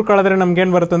 3 ಕಳೆದ್ರೆ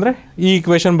ನಮಗೇನು ಬರುತ್ತೆ ಅಂದರೆ ಈ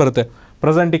ಇಕ್ವೇಷನ್ ಬರುತ್ತೆ,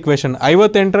 ಪ್ರೆಸೆಂಟ್ ಇಕ್ವೇಷನ್.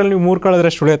 58ರಲ್ಲಿ ನೀವು 3 ಕಳೆದ್ರೆ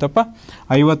ಎಷ್ಟು ಉಳಿಯುತ್ತಪ್ಪ?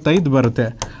 55 ಬರುತ್ತೆ.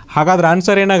 ಹಾಗಾದ್ರೆ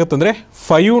ಆನ್ಸರ್ ಏನಾಗುತ್ತೆ ಅಂದರೆ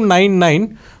 5 9 9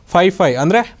 5 5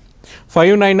 ಅಂದರೆ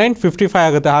 5 9 9 55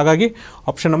 ಆಗುತ್ತೆ. ಹಾಗಾಗಿ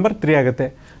ಆಪ್ಷನ್ ನಂಬರ್ 3 ಆಗುತ್ತೆ.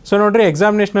 ಸೊ ನೋಡಿರಿ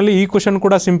ಎಕ್ಸಾಮಿನೇಷನಲ್ಲಿ ಈ ಕ್ವಶನ್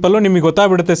ಕೂಡ ಸಿಂಪಲ್ಲು, ನಿಮಗೆ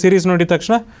ಗೊತ್ತಾಗ್ಬಿಡುತ್ತೆ ಸೀರೀಸ್ ನೋಡಿದ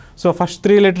ತಕ್ಷಣ. ಸೊ ಫಸ್ಟ್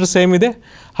 3 ಲೆಟರ್ ಸೇಮ್ ಇದೆ,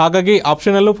 ಹಾಗಾಗಿ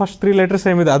ಆಪ್ಷನಲ್ಲೂ ಫಸ್ಟ್ 3 ಲೆಟರ್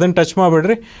ಸೇಮ್ ಇದೆ, ಅದನ್ನು ಟಚ್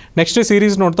ಮಾಡಿಬಿಡ್ರಿ. ನೆಕ್ಸ್ಟ್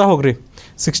ಸೀರೀಸ್ ನೋಡ್ತಾ ಹೋಗ್ರಿ,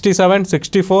 67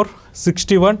 64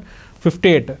 61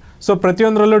 58. ಸೊ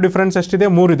ಪ್ರತಿಯೊಂದರಲ್ಲೂ ಡಿಫ್ರೆನ್ಸ್ ಎಷ್ಟಿದೆ?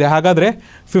 3 ಇದೆ. ಹಾಗಾದರೆ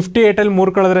 58ಅಲ್ಲಿ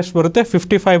 3 ಕಳೆದ್ರೆ ಎಷ್ಟು ಬರುತ್ತೆ?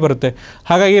 55 ಬರುತ್ತೆ.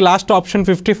 ಹಾಗಾಗಿ ಲಾಸ್ಟ್ ಆಪ್ಷನ್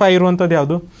 55 ಇರುವಂಥದ್ದು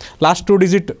ಯಾವುದು? ಲಾಸ್ಟ್ 2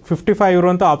 ಡಿಜಿಟ್ 55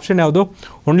 ಇರುವಂಥ ಆಪ್ಷನ್ ಯಾವುದು?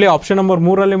 ಓನ್ಲಿ ಆಪ್ಷನ್ ನಂಬರ್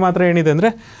 3ರಲ್ಲಿ ಮಾತ್ರ ಏನಿದೆ ಅಂದರೆ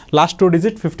ಲಾಸ್ಟ್ 2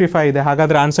 ಡಿಜಿಟ್ 55 ಇದೆ.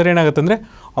 ಹಾಗಾದರೆ ಆನ್ಸರ್ ಏನಾಗುತ್ತೆ ಅಂದರೆ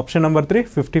ಆಪ್ಷನ್ ನಂಬರ್ 3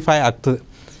 55 ಆಗ್ತದೆ.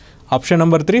 ಆಪ್ಷನ್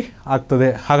ನಂಬರ್ 3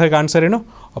 ಆಗ್ತದೆ. ಹಾಗಾಗಿ ಆನ್ಸರ್ ಏನು?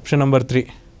 Option number 3.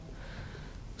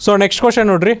 So next question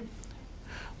ನೋಡಿರಿ,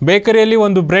 ಬೇಕರಿಯಲ್ಲಿ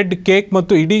ಒಂದು ಬ್ರೆಡ್, ಕೇಕ್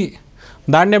ಮತ್ತು ಇಡೀ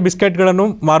ಧಾನ್ಯ ಬಿಸ್ಕೆಟ್ಗಳನ್ನು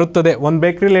ಮಾರುತ್ತದೆ. ಒಂದು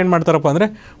ಬೇಕ್ರಿಲಿ ಏನು ಮಾಡ್ತಾರಪ್ಪ ಅಂದರೆ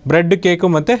ಬ್ರೆಡ್, ಕೇಕು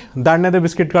ಮತ್ತು ಧಾನ್ಯದ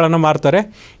ಬಿಸ್ಕೆಟ್ಗಳನ್ನು ಮಾರ್ತಾರೆ.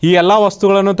 ಈ ಎಲ್ಲ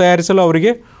ವಸ್ತುಗಳನ್ನು ತಯಾರಿಸಲು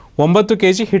ಅವರಿಗೆ 9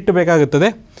 kg ಹಿಟ್ಟು ಬೇಕಾಗುತ್ತದೆ.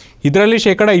 ಇದರಲ್ಲಿ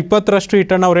 20%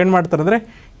 ಹಿಟ್ಟನ್ನು ಅವ್ರು ಏನು ಮಾಡ್ತಾರೆ ಅಂದರೆ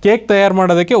ಕೇಕ್ ತಯಾರು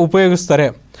ಮಾಡೋದಕ್ಕೆ ಉಪಯೋಗಿಸ್ತಾರೆ.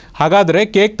 ಹಾಗಾದರೆ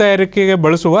ಕೇಕ್ ತಯಾರಿಕೆಗೆ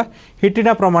ಬಳಸುವ ಹಿಟ್ಟಿನ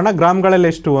ಪ್ರಮಾಣ ಗ್ರಾಮ್ಗಳಲ್ಲಿ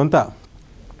ಎಷ್ಟು ಅಂತ.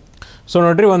 ಸೊ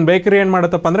ನೋಡಿರಿ, ಒಂದು ಬೇಕರಿ ಏನು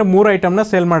ಮಾಡುತ್ತಪ್ಪ ಅಂದರೆ 3 ಐಟಮ್ನ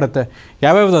ಸೇಲ್ ಮಾಡುತ್ತೆ.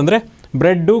 ಯಾವ್ಯಾವುದು ಅಂದರೆ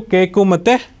ಬ್ರೆಡ್ಡು, ಕೇಕು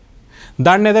ಮತ್ತು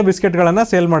ಧಾನ್ಯದ ಬಿಸ್ಕೆಟ್ಗಳನ್ನು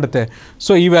ಸೇಲ್ ಮಾಡುತ್ತೆ.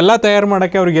 ಸೊ ಇವೆಲ್ಲ ತಯಾರು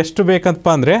ಮಾಡೋಕ್ಕೆ ಅವ್ರಿಗೆ ಎಷ್ಟು ಬೇಕಂತಪ್ಪ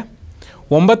ಅಂದರೆ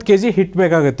 9 kg ಹಿಟ್ಟು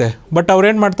ಬೇಕಾಗುತ್ತೆ. ಬಟ್ ಅವ್ರು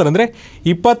ಏನು ಮಾಡ್ತಾರೆ ಅಂದರೆ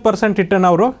 20% ಹಿಟ್ಟನ್ನು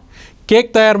ಅವರು ಕೇಕ್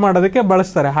ತಯಾರು ಮಾಡೋದಕ್ಕೆ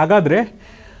ಬಳಸ್ತಾರೆ. ಹಾಗಾದರೆ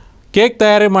ಕೇಕ್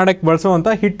ತಯಾರಿ ಮಾಡೋಕ್ಕೆ ಬಳಸುವಂಥ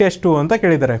ಹಿಟ್ಟು ಎಷ್ಟು ಅಂತ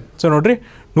ಕೇಳಿದ್ದಾರೆ. ಸೊ ನೋಡಿರಿ,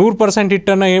 100%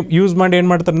 ಹಿಟ್ಟನ್ನು ಯೂಸ್ ಮಾಡಿ ಏನು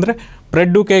ಮಾಡ್ತಾರೆ ಅಂದರೆ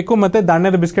ಬ್ರೆಡ್ಡು, ಕೇಕು ಮತ್ತು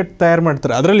ಧಾನ್ಯದ ಬಿಸ್ಕೆಟ್ ತಯಾರು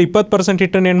ಮಾಡ್ತಾರೆ. ಅದರಲ್ಲಿ 20%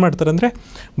 ಹಿಟ್ಟನ್ನು ಏನು ಮಾಡ್ತಾರೆ ಅಂದರೆ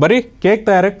ಬರೀ ಕೇಕ್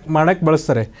ಮಾಡೋಕ್ಕೆ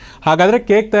ಬಳಸ್ತಾರೆ. ಹಾಗಾದರೆ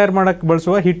ಕೇಕ್ ತಯಾರು ಮಾಡೋಕ್ಕೆ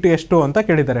ಬಳಸುವ ಹಿಟ್ಟು ಎಷ್ಟು ಅಂತ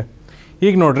ಕೇಳಿದ್ದಾರೆ.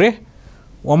 ಈಗ ನೋಡಿರಿ,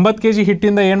 9 kg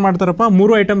ಹಿಟ್ಟಿಂದ ಏನು ಮಾಡ್ತಾರಪ್ಪ?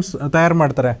 3 ಐಟಮ್ಸ್ ತಯಾರು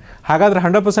ಮಾಡ್ತಾರೆ. ಹಾಗಾದರೆ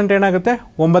 100% ಏನಾಗುತ್ತೆ?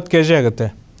 9 kg ಆಗುತ್ತೆ.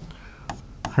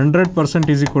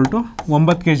 100% is equal to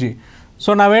 9 kg. So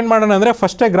ನಾವೇನು ಮಾಡೋಣ ಅಂದರೆ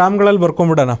ಫಸ್ಟೇ ಗ್ರಾಮ್ಗಳಲ್ಲಿ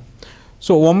ಬರ್ಕೊಂಬಿಡೋಣ.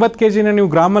 ಸೊ 9 kgನ ನೀವು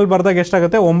ಗ್ರಾಮಲ್ಲಿ ಬರೆದಾಗ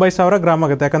ಎಷ್ಟಾಗುತ್ತೆ? 9000 ಗ್ರಾಮ್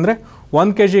ಆಗುತ್ತೆ. ಯಾಕಂದರೆ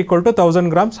 1 kg ಈಕ್ವಲ್ ಟು 1000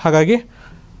 ಗ್ರಾಮ್ಸ್. ಹಾಗಾಗಿ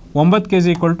 9 kg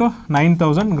equal to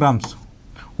 9000 grams,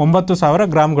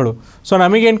 9000 ಗ್ರಾಮ್ಗಳು. So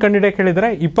ನಮಗೇನು ಕಂಡಿಡಿಯೋಕ್ಕೆ ಹೇಳಿದ್ದಾರೆ?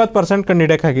 20%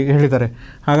 ಕಂಡಿಡಿಯೋಕ್ಕೆ ಹೇಳಿದ್ದಾರೆ.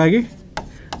 ಹಾಗಾಗಿ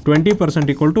 20%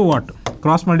 equal to what?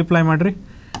 Cross multiply ಮಾಡಿರಿ,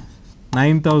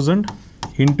 9000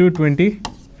 ಇಂಟು 20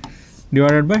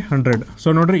 ಡಿವೈಡೆಡ್ ಬೈ 100. ಸೊ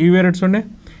ನೋಡಿರಿ, ಇವೆರಡು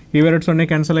 0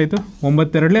 ಕ್ಯಾನ್ಸಲ್ ಆಯಿತು.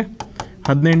 9 2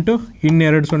 18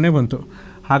 ಇನ್ನೆರಡು ಸೊನ್ನೆ ಬಂತು.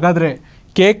 ಹಾಗಾದರೆ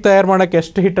ಕೇಕ್ ತಯಾರು ಮಾಡೋಕ್ಕೆ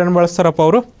ಎಷ್ಟು ಹಿಟ್ಟನ್ನು ಬಳಸ್ತಾರಪ್ಪ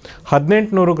ಅವರು?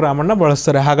 1800 ಗ್ರಾಮನ್ನು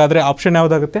ಬಳಸ್ತಾರೆ. ಹಾಗಾದರೆ ಆಪ್ಷನ್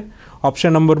ಯಾವುದಾಗುತ್ತೆ?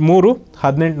 ಆಪ್ಷನ್ ನಂಬರ್ 3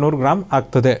 1800 ಗ್ರಾಮ್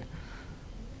ಆಗ್ತದೆ.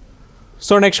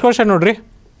 ಸೊ ನೆಕ್ಸ್ಟ್ ಕ್ವಶನ್ ನೋಡ್ರಿ.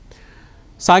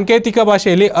 ಸಾಂಕೇತಿಕ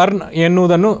ಭಾಷೆಯಲ್ಲಿ ಅರ್ನ್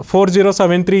ಎನ್ನುವುದನ್ನು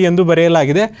 4073 ಎಂದು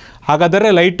ಬರೆಯಲಾಗಿದೆ. ಹಾಗಾದರೆ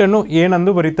ಲೈಟನ್ನು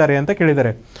ಏನೆಂದು ಬರೀತಾರೆ ಅಂತ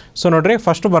ಕೇಳಿದ್ದಾರೆ. ಸೊ ನೋಡ್ರಿ,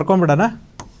 ಫಸ್ಟು ಬರ್ಕೊಂಬಿಡೋಣ.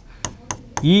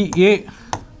 ಈ ಎ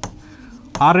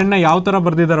ಆರ್ ಎನ್ನ ಯಾವ ಥರ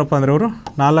ಬರೆದಿದ್ದಾರಪ್ಪ ಅಂದರೆ ಅವರು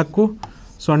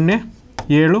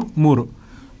 4073.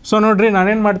 ಸೊ ನೋಡಿರಿ,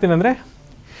 ನಾನೇನು ಮಾಡ್ತೀನಿ ಅಂದರೆ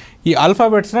ಈ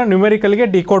ಆಲ್ಫಾಬೆಟ್ಸ್ನ ನ್ಯೂಮೆರಿಕಲ್ಗೆ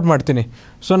ಡಿಕೋಡ್ ಮಾಡ್ತೀನಿ.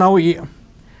 ಸೊ ನಾವು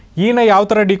ಈನ ಯಾವ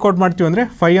ಥರ ಡಿಕೋಡ್ ಮಾಡ್ತೀವಿ ಅಂದರೆ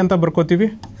 5 ಅಂತ ಬರ್ಕೋತೀವಿ.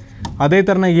 ಅದೇ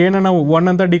ಥರನ ಎನ ನಾವು 1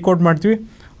 ಅಂತ ಡಿಕೋಡ್ ಮಾಡ್ತೀವಿ,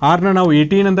 ಆರ್ನ ನಾವು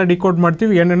 18 ಅಂತ ಡಿಕೋಡ್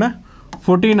ಮಾಡ್ತೀವಿ, ಎನ್ನ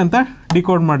 14 ಅಂತ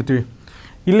ಡಿಕೋಡ್ ಮಾಡ್ತೀವಿ.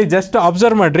 ಇಲ್ಲಿ ಜಸ್ಟ್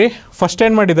ಅಬ್ಸರ್ವ್ ಮಾಡಿರಿ, ಫಸ್ಟ್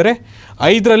ಏನು ಮಾಡಿದ್ದಾರೆ,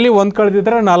 5ರಲ್ಲಿ 1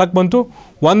 ಕಳೆದಿದ್ದಾರೆ 4 ಬಂತು,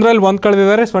 1ರಲ್ಲಿ 1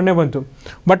 ಕಳೆದಿದ್ದಾರೆ 0 ಬಂತು.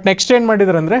 ಬಟ್ ನೆಕ್ಸ್ಟ್ ಏನು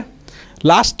ಮಾಡಿದ್ದಾರೆ ಅಂದರೆ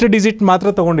ಲಾಸ್ಟ್ ಡಿಜಿಟ್ ಮಾತ್ರ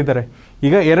ತೊಗೊಂಡಿದ್ದಾರೆ.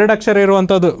 ಈಗ 2 ಅಕ್ಷರ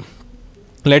ಇರುವಂಥದ್ದು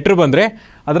ಲೆಟ್ರ್ ಬಂದರೆ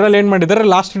ಅದರಲ್ಲಿ ಏನು ಮಾಡಿದ್ದಾರೆ,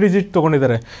 ಲಾಸ್ಟ್ ಡಿಜಿಟ್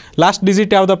ತೊಗೊಂಡಿದ್ದಾರೆ. ಲಾಸ್ಟ್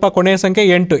ಡಿಜಿಟ್ ಯಾವುದಪ್ಪ? ಕೊನೆಯ ಸಂಖ್ಯೆ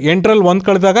 8. 8ರಲ್ಲಿ 1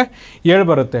 ಕಳೆದಾಗ 7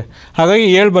 ಬರುತ್ತೆ. ಹಾಗಾಗಿ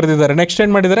 7 ಬರೆದಿದ್ದಾರೆ. ನೆಕ್ಸ್ಟ್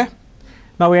ಏನು ಮಾಡಿದ್ದಾರೆ,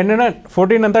 ನಾವು ಎನ್ನ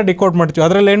 14 ಅಂತ ಡಿಕೋಡ್ ಮಾಡ್ತೀವಿ.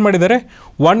 ಅದರಲ್ಲಿ ಏನು ಮಾಡಿದ್ದಾರೆ,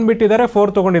 1 ಬಿಟ್ಟಿದ್ದಾರೆ, 4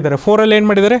 ತೊಗೊಂಡಿದ್ದಾರೆ. 4ರಲ್ಲಿ ಏನು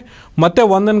ಮಾಡಿದ್ದಾರೆ, ಮತ್ತೆ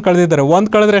 1 ಕಳೆದಿದ್ದಾರೆ. 1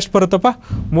 ಕಳೆದ್ರೆ ಎಷ್ಟು ಬರುತ್ತಪ್ಪ?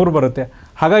 3 ಬರುತ್ತೆ.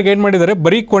 ಹಾಗಾಗಿ ಏನು ಮಾಡಿದ್ದಾರೆ,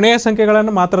 ಬರೀ ಕೊನೆಯ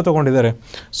ಸಂಖ್ಯೆಗಳನ್ನು ಮಾತ್ರ ತೊಗೊಂಡಿದ್ದಾರೆ.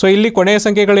 ಸೊ ಇಲ್ಲಿ ಕೊನೆಯ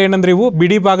ಸಂಖ್ಯೆಗಳು ಏನಂದರೆ ಇವು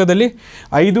ಬಿಡಿ ಭಾಗದಲ್ಲಿ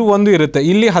 5 1 ಇರುತ್ತೆ.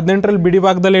 ಇಲ್ಲಿ 18ರಲ್ಲಿ ಬಿಡಿ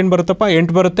ಭಾಗದಲ್ಲಿ ಏನು ಬರುತ್ತಪ್ಪ?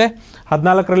 8 ಬರುತ್ತೆ.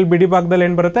 14ರಲ್ಲಿ ಬಿಡಿ ಭಾಗದಲ್ಲಿ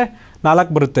ಏನು ಬರುತ್ತೆ?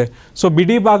 4 ಬರುತ್ತೆ. ಸೊ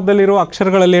ಬಿಡಿ ಭಾಗದಲ್ಲಿರೋ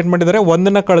ಅಕ್ಷರಗಳಲ್ಲಿ ಏನು ಮಾಡಿದ್ದಾರೆ,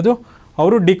 1ನ್ನು ಕಳೆದು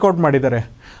ಅವರು ಡಿಕೋಡ್ ಮಾಡಿದ್ದಾರೆ.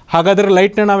 ಹಾಗಾದರೆ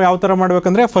ಲೈಟ್ನ ನಾವು ಯಾವ ಥರ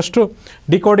ಮಾಡಬೇಕಂದ್ರೆ ಫಸ್ಟು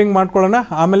ಡಿಕೋಡಿಂಗ್ ಮಾಡ್ಕೊಳ್ಳೋಣ,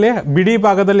 ಆಮೇಲೆ ಬಿಡಿ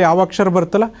ಭಾಗದಲ್ಲಿ ಯಾವ ಅಕ್ಷರ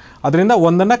ಬರುತ್ತಲ್ಲ ಅದರಿಂದ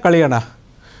 1ನ್ನು ಕಳೆಯೋಣ.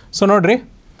 ಸೊ ನೋಡಿರಿ,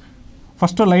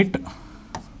 ಫಸ್ಟು ಲೈಟ್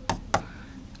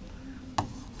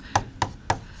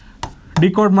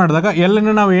ಡಿಕೋಡ್ ಮಾಡಿದಾಗ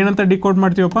ಎಲ್ಲನೂ ನಾವು ಏನಂತ ಡಿಕೋಡ್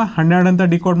ಮಾಡ್ತೀವಪ್ಪ? 12 ಅಂತ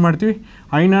ಡಿಕೋಡ್ ಮಾಡ್ತೀವಿ.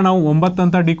 ಐನ ನಾವು 9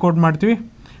 ಅಂತ ಡಿಕೋಡ್ ಮಾಡ್ತೀವಿ.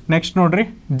 ನೆಕ್ಸ್ಟ್ ನೋಡಿರಿ,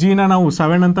 ಜಿನ ನಾವು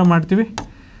 7 ಅಂತ ಮಾಡ್ತೀವಿ,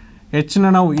 ಎಚ್ನ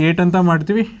ನಾವು 8 ಅಂತ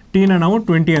ಮಾಡ್ತೀವಿ, ಟಿನ ನಾವು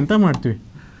 20 ಅಂತ ಮಾಡ್ತೀವಿ.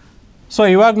 ಸೊ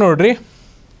ಇವಾಗ ನೋಡಿರಿ,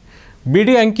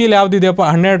 ಬಿಡಿ ಅಂಕಿಲಿ ಯಾವುದಿದೆಯಪ್ಪ?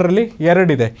 12ರಲ್ಲಿ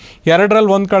 2 ಇದೆ.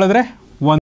 2ರಲ್ಲಿ 1 ಕಳೆದ್ರೆ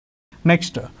 1.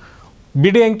 ನೆಕ್ಸ್ಟ್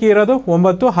ಬಿಡಿ ಅಂಕಿ ಇರೋದು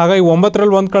 9. ಹಾಗಾಗಿ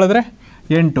 9ರಲ್ಲಿ 1 ಕಳೆದ್ರೆ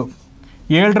 8.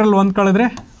 7ರಲ್ಲಿ 1 ಕಳೆದ್ರೆ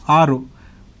 6.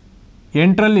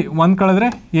 8ರಲ್ಲಿ 1 ಕಳೆದ್ರೆ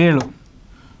 7.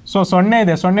 ಸೊ 0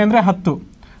 ಇದೆ. 0 ಅಂದರೆ 10.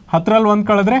 10ರಲ್ಲಿ 1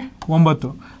 ಕಳೆದ್ರೆ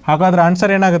 9. ಹಾಗಾದರೆ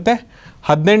ಆನ್ಸರ್ ಏನಾಗುತ್ತೆ?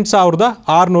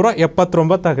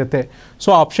 18,679 ಆಗುತ್ತೆ. ಸೊ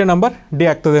ಆಪ್ಷನ್ ನಂಬರ್ ಡಿ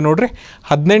ಆಗ್ತದೆ. ನೋಡಿರಿ,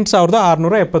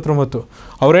 18,679.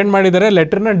 ಅವ್ರೇನು ಮಾಡಿದ್ದಾರೆ,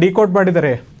 ಲೆಟ್ರನ್ನ ಡಿಕೋಡ್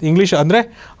ಮಾಡಿದ್ದಾರೆ ಇಂಗ್ಲೀಷ್ ಅಂದರೆ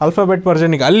ಆಲ್ಫಾಬೆಟ್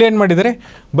ವರ್ಜನಿಗೆ. ಅಲ್ಲಿ ಏನು ಮಾಡಿದ್ದಾರೆ,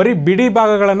 ಬರೀ ಬಿಡಿ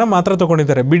ಭಾಗಗಳನ್ನು ಮಾತ್ರ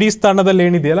ತೊಗೊಂಡಿದ್ದಾರೆ. ಬಿಡಿ ಸ್ಥಾನದಲ್ಲಿ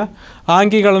ಏನಿದೆಯಲ್ಲ ಆ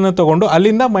ಅಂಕಿಗಳನ್ನು ತೊಗೊಂಡು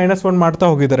ಅಲ್ಲಿಂದ -1 ಮಾಡ್ತಾ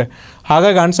ಹೋಗಿದ್ದಾರೆ.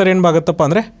 ಹಾಗಾಗಿ ಆನ್ಸರ್ ಏನು ಆಗುತ್ತಪ್ಪ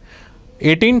ಅಂದರೆ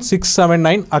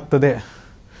 18,679 ಆಗ್ತದೆ.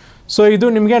 ಸೊ ಇದು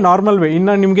ನಿಮಗೆ ನಾರ್ಮಲ್ ವೇ.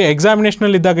 ಇನ್ನು ನಿಮಗೆ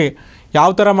ಎಕ್ಸಾಮಿನೇಷನಲ್ಲಿ ಇದ್ದಾಗ ಯಾವ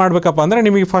ಥರ ಮಾಡಬೇಕಪ್ಪ ಅಂದರೆ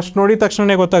ನಿಮಗೆ ಫಸ್ಟ್ ನೋಡಿದ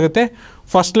ತಕ್ಷಣ ಗೊತ್ತಾಗುತ್ತೆ.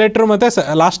 ಫಸ್ಟ್ ಲೆಟ್ರ್ ಮತ್ತು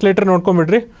ಲಾಸ್ಟ್ ಲೆಟ್ರ್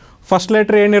ನೋಡ್ಕೊಂಬಿಡ್ರಿ. ಫಸ್ಟ್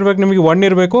ಲೆಟ್ರ್ ಏನಿರಬೇಕು, ನಿಮಗೆ 1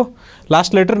 ಇರಬೇಕು,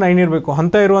 ಲಾಸ್ಟ್ ಲೆಟ್ರ್ 9 ಇರಬೇಕು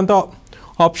ಅಂತ ಇರುವಂಥ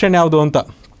ಆಪ್ಷನ್ ಯಾವುದು ಅಂತ.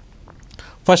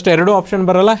 ಫಸ್ಟ್ 2 ಆಪ್ಷನ್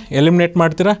ಬರೋಲ್ಲ, ಎಲಿಮಿನೇಟ್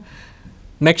ಮಾಡ್ತೀರಾ.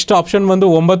 ನೆಕ್ಸ್ಟ್ ಆಪ್ಷನ್ ಬಂದು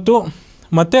 9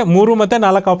 ಮತ್ತು 3 ಮತ್ತು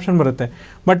 4 ಆಪ್ಷನ್ ಬರುತ್ತೆ.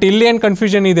 ಬಟ್ ಇಲ್ಲಿ ಏನು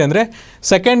ಕನ್ಫ್ಯೂಷನ್ ಇದೆ ಅಂದರೆ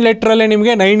ಸೆಕೆಂಡ್ ಲೆಟ್ರಲ್ಲೇ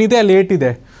ನಿಮಗೆ 9 ಇದೆ, ಅಲ್ಲಿ 8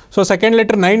 ಇದೆ. ಸೊ ಸೆಕೆಂಡ್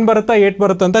ಲೆಟ್ರ್ 9 ಬರುತ್ತಾ 8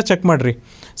 ಬರುತ್ತಾ ಅಂತ ಚೆಕ್ ಮಾಡಿರಿ.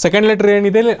 ಸೆಕೆಂಡ್ ಲೆಟ್ರ್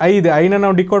ಏನಿದೆ ಅಲ್ಲಿ 5 ಇದೆ. 5ನ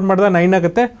ನಾವು ಡಿಕೋಡ್ ಮಾಡಿದಾಗ 9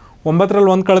 ಆಗುತ್ತೆ. 9ರಲ್ಲಿ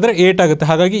 1 ಕಳೆದ್ರೆ 8 ಆಗುತ್ತೆ.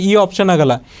 ಹಾಗಾಗಿ ಈ ಆಪ್ಷನ್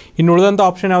ಆಗಲ್ಲ. ಇನ್ನು ಉಳಿದಂಥ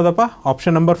ಆಪ್ಷನ್ ಯಾವುದಪ್ಪ?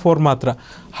 ಆಪ್ಷನ್ ನಂಬರ್ 4 ಮಾತ್ರ.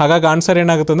 ಹಾಗಾಗಿ ಆನ್ಸರ್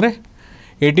ಏನಾಗುತ್ತೆ ಅಂದರೆ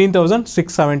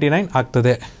 18,679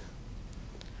 ಆಗ್ತದೆ.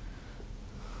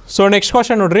 ಸೊ ನೆಕ್ಸ್ಟ್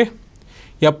ಕ್ವಶನ್ ನೋಡಿರಿ.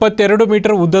 72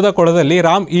 ಮೀಟರ್ ಉದ್ದದ ಕೊಳದಲ್ಲಿ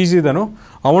ರಾಮ್ ಈಜಿದನು.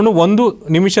 ಅವನು 1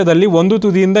 ನಿಮಿಷದಲ್ಲಿ ಒಂದು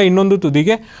ತುದಿಯಿಂದ ಇನ್ನೊಂದು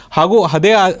ತುದಿಗೆ ಹಾಗೂ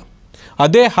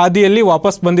ಅದೇ ಹಾದಿಯಲ್ಲಿ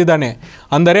ವಾಪಸ್ ಬಂದಿದ್ದಾನೆ.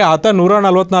 ಅಂದರೆ ಆತ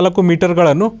 144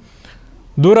 ಮೀಟರ್ಗಳನ್ನು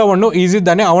ದೂರವನ್ನು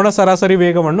ಈಜಿದ್ದಾನೆ. ಅವನ ಸರಾಸರಿ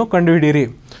ವೇಗವನ್ನು ಕಂಡುಹಿಡಿಯಿರಿ.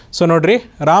 ಸೊ ನೋಡಿರಿ,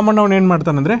 ರಾಮಣ್ಣವನು ಏನು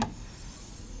ಮಾಡ್ತಾನಂದರೆ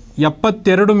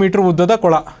 72 ಮೀಟ್ರ್ ಉದ್ದದ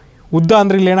ಕೊಳ. ಉದ್ದ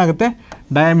ಅಂದರೆ ಇಲ್ಲಿ ಏನಾಗುತ್ತೆ?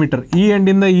 ಡಯಾಮೀಟರ್. ಈ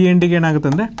ಎಂಡಿಂದ ಈ ಎಂಡಿಗೆ ಏನಾಗುತ್ತೆ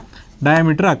ಅಂದರೆ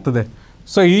ಡಯಾಮೀಟರ್ ಆಗ್ತದೆ.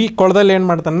 ಸೊ ಈ ಕೊಳದಲ್ಲಿ ಏನು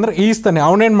ಮಾಡ್ತಾನೆ ಅಂದರೆ ಈಸ್ತಾನೆ.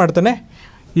 ಅವನೇನು ಮಾಡ್ತಾನೆ,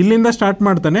 ಇಲ್ಲಿಂದ ಸ್ಟಾರ್ಟ್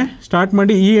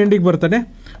ಮಾಡಿ ಈ ಎಂಡಿಗೆ ಬರ್ತಾನೆ,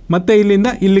 ಮತ್ತು ಇಲ್ಲಿಂದ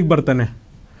ಇಲ್ಲಿಗೆ ಬರ್ತಾನೆ.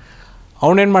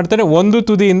 ಅವನೇನು ಮಾಡ್ತಾನೆ, ಒಂದು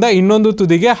ತುದಿಯಿಂದ ಇನ್ನೊಂದು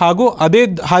ತುದಿಗೆ ಹಾಗೂ ಅದೇ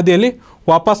ಹಾದಿಯಲ್ಲಿ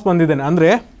ವಾಪಸ್ ಬಂದಿದ್ದಾನೆ. ಅಂದರೆ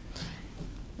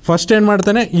ಫಸ್ಟ್ ಏನು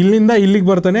ಮಾಡ್ತಾನೆ, ಇಲ್ಲಿಂದ ಇಲ್ಲಿಗೆ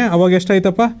ಬರ್ತಾನೆ. ಅವಾಗ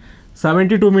ಎಷ್ಟಾಯ್ತಪ್ಪ?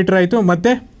 72 ಮೀಟ್ರ್ ಆಯಿತು.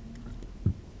 ಮತ್ತು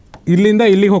ಇಲ್ಲಿಂದ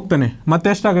ಇಲ್ಲಿಗೆ ಹೋಗ್ತಾನೆ, ಮತ್ತೆ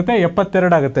ಎಷ್ಟಾಗುತ್ತೆ?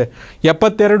 72 ಆಗುತ್ತೆ.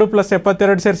 72 +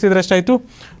 72 ಸೇರಿಸಿದ್ರೆ ಎಷ್ಟಾಯಿತು?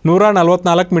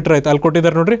 144 ಮೀಟ್ರ್ ಆಯಿತು. ಅಲ್ಲಿ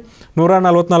ಕೊಟ್ಟಿದ್ದಾರೆ ನೋಡಿರಿ,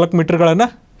 144 ಮೀಟ್ರ್ಗಳನ್ನು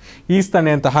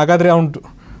ಈಸ್ತಾನೆ ಅಂತ. ಹಾಗಾದರೆ ಅವನು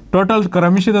ಟೋಟಲ್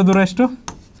ಕ್ರಮಿಸಿದ ದೂರ ಎಷ್ಟು?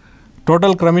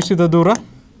 ಟೋಟಲ್ ಕ್ರಮಿಸಿದ ದೂರ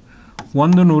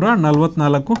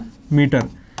 144 ಮೀಟರ್.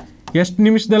 ಎಷ್ಟು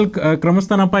ನಿಮಿಷದಲ್ಲಿ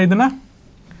ಕ್ರಮಿಸ್ತಾನಪ್ಪ ಇದನ್ನು?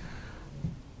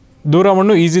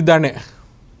 ದೂರವನ್ನು ಈಜಿದ್ದಾನೆ.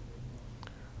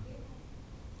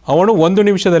 ಅವನು 1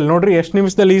 ನಿಮಿಷದಲ್ಲಿ, ನೋಡಿರಿ ಎಷ್ಟು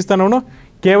ನಿಮಿಷದಲ್ಲಿ ಈಸ್ತಾನೆ ಅವನು,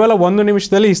 ಕೇವಲ 1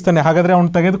 ನಿಮಿಷದಲ್ಲಿ ಈಸ್ತಾನೆ. ಹಾಗಾದರೆ ಅವನು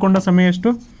ತೆಗೆದುಕೊಂಡ ಸಮಯ ಎಷ್ಟು?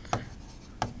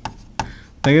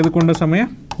 ತೆಗೆದುಕೊಂಡ ಸಮಯ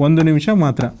 1 ನಿಮಿಷ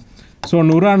ಮಾತ್ರ. ಸೊ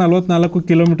 144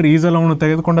 ಕಿಲೋಮೀಟ್ರ್ ಈಸಲು ಅವನು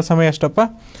ತೆಗೆದುಕೊಂಡ ಸಮಯ ಎಷ್ಟಪ್ಪ?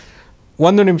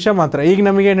 1 ನಿಮಿಷ ಮಾತ್ರ. ಈಗ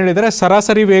ನಮಗೆ ಏನು ಹೇಳಿದ್ದಾರೆ?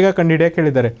 ಸರಾಸರಿ ವೇಗ ಕಂಡುಹಿಡಿಯೋಕೆ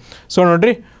ಹೇಳಿದ್ದಾರೆ. ಸೊ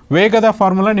ನೋಡಿರಿ, ವೇಗದ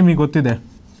ಫಾರ್ಮುಲಾ ನಿಮಗೆ ಗೊತ್ತಿದೆ.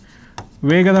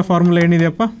 ವೇಗದ ಫಾರ್ಮುಲಾ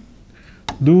ಏನಿದೆಯಪ್ಪ?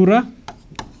 ದೂರ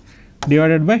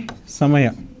ಡಿವೈಡೆಡ್ ಬೈ ಸಮಯ.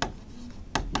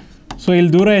 ಸೊ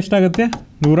ಇಲ್ಲಿ ದೂರ ಎಷ್ಟಾಗುತ್ತೆ?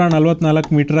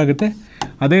 144 ಮೀಟರ್ ಆಗುತ್ತೆ.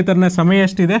 ಅದೇ ಥರನೇ ಸಮಯ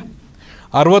ಎಷ್ಟಿದೆ?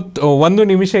 1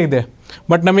 ನಿಮಿಷ ಇದೆ.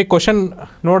 ಬಟ್ ನಮಗೆ ಕ್ವಶನ್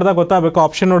ನೋಡಿದಾಗ ಗೊತ್ತಾಗಬೇಕು,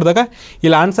 ಆಪ್ಷನ್ ನೋಡಿದಾಗ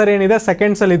ಇಲ್ಲಿ ಆನ್ಸರ್ ಏನಿದೆ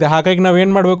ಸೆಕೆಂಡ್ಸಲ್ಲಿದೆ. ಹಾಗಾಗಿ ನಾವು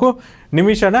ಏನು ಮಾಡಬೇಕು?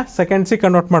 ನಿಮಿಷನ ಸೆಕೆಂಡ್ಸಿಗೆ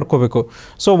ಕನ್ವರ್ಟ್ ಮಾಡ್ಕೋಬೇಕು.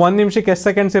 ಸೊ 1 ನಿಮಿಷಕ್ಕೆ ಎಷ್ಟು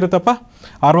ಸೆಕೆಂಡ್ಸ್ ಇರುತ್ತಪ್ಪ?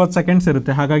 60 ಸೆಕೆಂಡ್ಸ್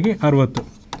ಇರುತ್ತೆ. ಹಾಗಾಗಿ 60.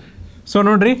 ಸೊ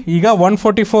ನೋಡಿರಿ, ಈಗ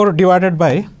 144 ಡಿವೈಡೆಡ್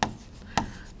ಬೈ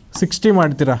 60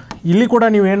 ಮಾಡ್ತೀರಾ. ಇಲ್ಲಿ ಕೂಡ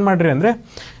ನೀವು ಏನು ಮಾಡಿರಿ ಅಂದರೆ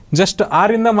ಜಸ್ಟ್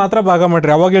 6ರಿಂದ ಮಾತ್ರ ಭಾಗ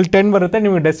ಮಾಡಿರಿ. ಅವಾಗ ಇಲ್ಲಿ 10 ಬರುತ್ತೆ.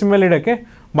 ನಿಮಗೆ ಡೆಸಿಮಲ್ ಇಡೋಕ್ಕೆ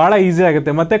ಭಾಳ ಈಸಿ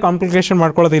ಆಗುತ್ತೆ, ಮತ್ತು ಕಾಂಪ್ಲಿಕೇಶನ್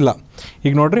ಮಾಡ್ಕೊಳ್ಳೋದಿಲ್ಲ.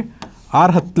 ಈಗ ನೋಡಿರಿ,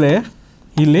 6 10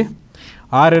 ಇಲ್ಲಿ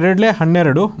 6 2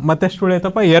 12, ಮತ್ತೆಷ್ಟು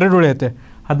ಉಳಿಯುತ್ತಪ್ಪ? 2 ಉಳಿಯುತ್ತೆ.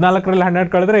 14ರಲ್ಲಿ 12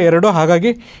 ಕಳೆದ್ರೆ 2,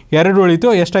 ಹಾಗಾಗಿ 2 ಉಳಿತು.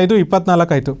 ಎಷ್ಟಾಯಿತು?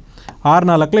 24 ಆಯಿತು. 6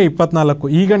 4 24.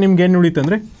 ಈಗ ನಿಮ್ಗೆ ಏನು ಉಳಿತು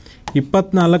ಅಂದರೆ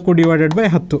 24 ಡಿವೈಡೆಡ್ ಬೈ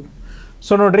 10.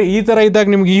 ಸೊ ನೋಡಿರಿ, ಈ ಥರ ಇದ್ದಾಗ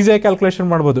ನಿಮ್ಗೆ ಈಸಿಯಾಗಿ ಕ್ಯಾಲ್ಕುಲೇಷನ್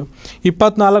ಮಾಡ್ಬೋದು.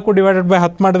 24 ಡಿವೈಡೆಡ್ ಬೈ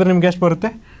 10 ಮಾಡಿದ್ರೆ ನಿಮ್ಗೆ ಎಷ್ಟು ಬರುತ್ತೆ?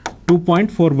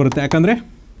 2.4 ಬರುತ್ತೆ. ಯಾಕಂದರೆ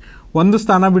ಒಂದು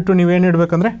ಸ್ಥಾನ ಬಿಟ್ಟು ನೀವೇನು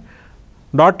ಇಡಬೇಕಂದ್ರೆ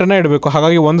ಡಾಟನ್ನು ಇಡಬೇಕು.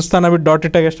 ಹಾಗಾಗಿ ಒಂದು ಸ್ಥಾನ ಬಿಟ್ಟು ಡಾಟ್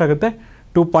ಇಟ್ಟಾಗ ಎಷ್ಟಾಗುತ್ತೆ?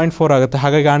 2.4 ಆಗುತ್ತೆ.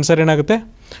 ಹಾಗಾಗಿ ಆನ್ಸರ್ ಏನಾಗುತ್ತೆ?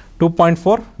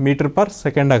 2.4 ಮೀಟರ್ ಪರ್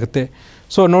ಸೆಕೆಂಡ್ ಆಗುತ್ತೆ.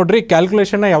 ಸೊ ನೋಡಿರಿ,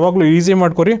 ಕ್ಯಾಲ್ಕುಲೇಷನ್ನ ಯಾವಾಗಲೂ ಈಸಿ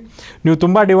ಮಾಡ್ಕೊರಿ. ನೀವು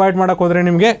ತುಂಬ ಡಿವೈಡ್ ಮಾಡೋಕ್ಕೆ ಹೋದರೆ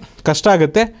ನಿಮಗೆ ಕಷ್ಟ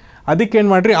ಆಗುತ್ತೆ. ಅದಕ್ಕೇನು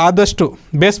ಮಾಡಿರಿ, ಆದಷ್ಟು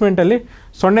ಬೇಸ್ಮೆಂಟಲ್ಲಿ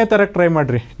 0 ತರಕ್ಕೆ ಟ್ರೈ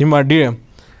ಮಾಡಿರಿ. ನಿಮ್ಮ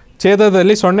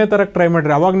ಛೇದದಲ್ಲಿ 0 ತರಕ್ಕೆ ಟ್ರೈ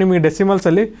ಮಾಡಿರಿ. ಆವಾಗ ನಿಮಗೆ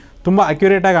ಡೆಸಿಮಲ್ಸಲ್ಲಿ ತುಂಬ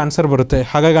ಅಕ್ಯುರೇಟಾಗಿ ಆನ್ಸರ್ ಬರುತ್ತೆ.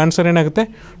 ಹಾಗಾಗಿ ಆನ್ಸರ್ ಏನಾಗುತ್ತೆ?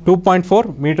 2.4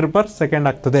 ಮೀಟರ್ ಪರ್ ಸೆಕೆಂಡ್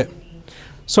ಆಗ್ತದೆ.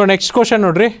 ಸೊ ನೆಕ್ಸ್ಟ್ ಕ್ವಶನ್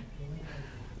ನೋಡಿರಿ.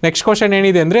 ನೆಕ್ಸ್ಟ್ ಕ್ವಶನ್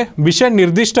ಏನಿದೆ ಅಂದರೆ, ಬಿಷನ್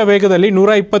ನಿರ್ದಿಷ್ಟ ವೇಗದಲ್ಲಿ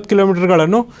 120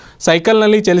 ಕಿಲೋಮೀಟರ್ಗಳನ್ನು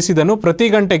ಸೈಕಲ್ನಲ್ಲಿ ಚಲಿಸಿದನು. ಪ್ರತಿ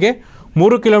ಗಂಟೆಗೆ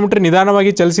 3 ಕಿಲೋಮೀಟರ್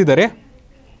ನಿಧಾನವಾಗಿ ಚಲಿಸಿದರೆ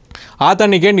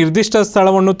ಆತನಿಗೆ ನಿರ್ದಿಷ್ಟ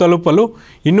ಸ್ಥಳವನ್ನು ತಲುಪಲು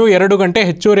ಇನ್ನೂ 2 ಗಂಟೆ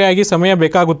ಹೆಚ್ಚುವರಿಯಾಗಿ ಸಮಯ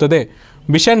ಬೇಕಾಗುತ್ತದೆ.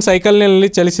 ಬಿಷನ್ ಸೈಕಲ್ನಲ್ಲಿ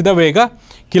ಚಲಿಸಿದ ವೇಗ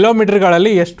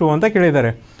ಕಿಲೋಮೀಟರ್ಗಳಲ್ಲಿ ಎಷ್ಟು ಅಂತ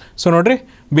ಕೇಳಿದ್ದಾರೆ. ಸೊ ನೋಡಿರಿ,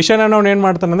 ಬಿಷನ್ ಅವನು ಏನು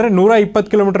ಮಾಡ್ತಾನೆ ಅಂದರೆ 120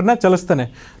 ಕಿಲೋಮೀಟ್ರನ್ನ ಚಲಿಸ್ತಾನೆ.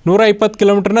 120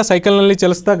 ಕಿಲೋಮೀಟ್ರನ್ನ ಸೈಕಲ್ನಲ್ಲಿ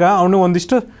ಚಲಿಸಿದಾಗ ಅವನು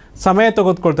ಒಂದಿಷ್ಟು ಸಮಯ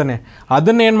ತೆಗೆದುಕೊಳ್ತಾನೆ.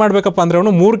 ಅದನ್ನು ಏನು ಮಾಡಬೇಕಪ್ಪ ಅಂದರೆ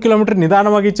ಅವನು 3 ಕಿಲೋಮೀಟ್ರ್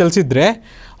ನಿಧಾನವಾಗಿ ಚಲಿಸಿದ್ರೆ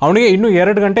ಅವನಿಗೆ ಇನ್ನೂ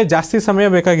 2 ಗಂಟೆ ಜಾಸ್ತಿ ಸಮಯ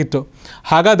ಬೇಕಾಗಿತ್ತು.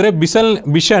 ಹಾಗಾದರೆ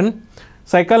ಬಿಷನ್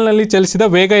ಸೈಕಲ್ನಲ್ಲಿ ಚಲಿಸಿದ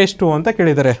ವೇಗ ಎಷ್ಟು ಅಂತ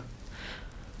ಕೇಳಿದ್ದಾರೆ.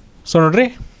 ಸೊ ನೋಡಿರಿ,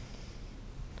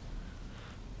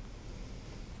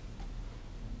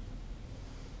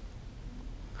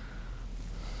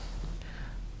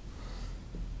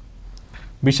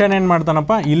 ಬಿಷನ್ ಏನು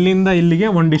ಮಾಡ್ತಾನಪ್ಪ, ಇಲ್ಲಿಂದ ಇಲ್ಲಿಗೆ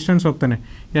ಒಂದು ಡಿಸ್ಟೆನ್ಸ್ ಹೋಗ್ತಾನೆ.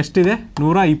 ಎಷ್ಟಿದೆ?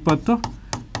 120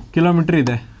 ಕಿಲೋಮೀಟ್ರ್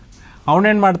ಇದೆ.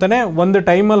 ಅವನೇನು ಮಾಡ್ತಾನೆ, ಒಂದು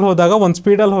ಟೈಮಲ್ಲಿ ಹೋದಾಗ, ಒಂದು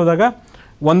ಸ್ಪೀಡಲ್ಲಿ ಹೋದಾಗ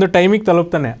ಒಂದು ಟೈಮಿಗೆ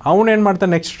ತಲುಪ್ತಾನೆ. ಅವನೇನು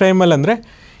ಮಾಡ್ತಾನೆ ನೆಕ್ಸ್ಟ್ ಟೈಮಲ್ಲಿ ಅಂದರೆ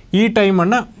ಈ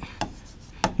ಟೈಮನ್ನು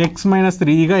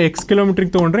x-3, ಈಗ x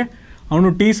ಕಿಲೋಮೀಟ್ರಿಗೆ ತೊಗೊಂಡ್ರೆ ಅವನು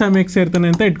t ಸಮಯ x ಇರ್ತಾನೆ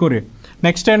ಅಂತ ಇಟ್ಕೋರಿ.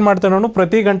 ನೆಕ್ಸ್ಟ್ ಏನು ಮಾಡ್ತಾನೆ ಅವನು?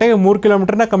 ಪ್ರತಿ ಗಂಟೆಗೆ 3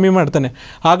 ಕಿಲೋಮೀಟ್ರನ್ನ ಕಮ್ಮಿ ಮಾಡ್ತಾನೆ.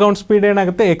 ಆಗ ಅವ್ನ ಸ್ಪೀಡ್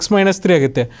ಏನಾಗುತ್ತೆ? x-3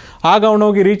 ಆಗುತ್ತೆ. ಆಗ ಅವನು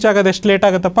ಹೋಗಿ ರೀಚ್ ಆಗೋದು ಎಷ್ಟು ಲೇಟ್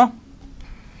ಆಗುತ್ತಪ್ಪ?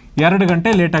 2 ಗಂಟೆ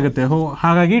ಲೇಟ್ ಆಗುತ್ತೆ.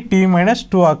 ಹಾಗಾಗಿ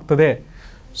t-2 ಆಗ್ತದೆ.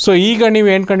 ಸೊ ಈಗ ನೀವು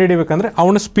ಏನು ಕಂಡುಹಿಡಿಬೇಕಂದ್ರೆ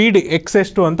ಅವನ ಸ್ಪೀಡ್ x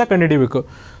ಎಷ್ಟು ಅಂತ ಕಂಡುಹಿಡಿಬೇಕು.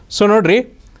 ಸೊ ನೋಡಿರಿ,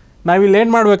 ನಾವಿಲ್ಲಿ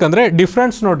ಏನು ಮಾಡಬೇಕಂದ್ರೆ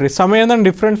ಡಿಫ್ರೆನ್ಸ್ ನೋಡಿರಿ, ಸಮಯದ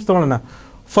ಡಿಫ್ರೆನ್ಸ್ ತೊಗೊಳ್ಳೋಣ.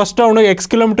 ಫಸ್ಟ್ ಅವನು x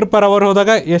km/h ಹೋದಾಗ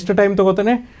ಎಷ್ಟು ಟೈಮ್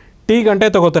ತೊಗೋತಾನೆ? t ಗಂಟೆ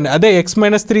ತೊಗೋತಾನೆ. ಅದೇ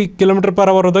x-3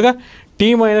 km/h ಹೋದಾಗ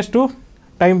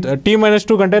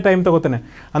t-2 ಗಂಟೆ ಟೈಮ್ ತೊಗೋತಾನೆ.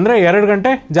 ಅಂದರೆ 2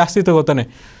 ಗಂಟೆ ಜಾಸ್ತಿ ತೊಗೋತಾನೆ.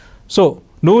 So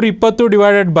 120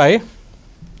 divided by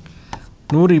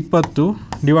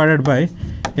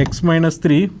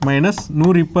x-3 minus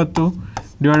 120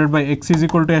 divided by x is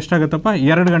equal to ಎಷ್ಟಾಗುತ್ತಪ್ಪ?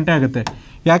 2 ಗಂಟೆ ಆಗುತ್ತೆ.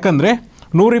 ಯಾಕಂದರೆ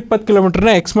 120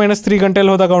 ಕಿಲೋಮೀಟ್ರನ್ನ x-3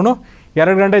 ಗಂಟೆಯಲ್ಲಿ ಹೋದಾಗ ಅವನು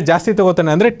 2 ಗಂಟೆ ಜಾಸ್ತಿ ತೊಗೋತಾನೆ.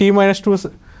 ಅಂದರೆ t-2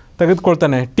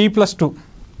 ತೆಗೆದುಕೊಳ್ತಾನೆ. t+2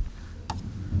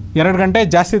 2 ಗಂಟೆ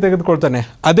ಜಾಸ್ತಿ ತೆಗೆದುಕೊಳ್ತಾನೆ.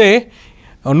 ಅದೇ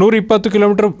 120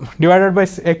 ಕಿಲೋಮೀಟ್ರ್ ಡಿವೈಡೆಡ್ ಬೈ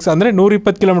x ಅಂದರೆ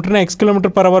 120 ಕಿಲೋಮೀಟ್ರನ್ನ x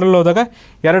km/h ಹೋದಾಗ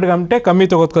 2 ಗಂಟೆ ಕಮ್ಮಿ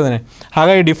ತೊಗೊಳ್ತಾನೆ.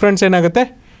 ಹಾಗಾಗಿ ಡಿಫ್ರೆನ್ಸ್ ಏನಾಗುತ್ತೆ?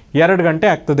 2 ಗಂಟೆ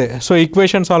ಆಗ್ತದೆ. ಸೊ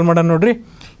ಈಕ್ವೇಷನ್ ಸಾಲ್ವ್ ಮಾಡೋಣ ನೋಡಿರಿ.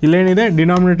 ಇಲ್ಲೇನಿದೆ?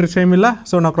 ಡಿನಾಮಿನೇಟರ್ ಸೇಮ್ ಇಲ್ಲ.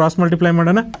 ಸೊ ನಾವು ಕ್ರಾಸ್ ಮಲ್ಟಿಪ್ಲೈ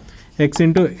ಮಾಡೋಣ. x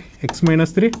into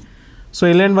x-3. ಸೊ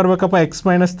ಇಲ್ಲೇನು ಬರಬೇಕಪ್ಪ?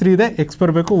 x-3 ಇದೆ, x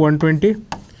ಬರಬೇಕು 120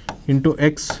 ಇಂಟು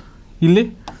x. ಇಲ್ಲಿ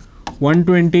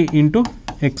 120 into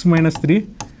x-3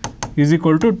 is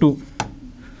equal to 2.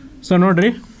 So ನೋಡಿರಿ,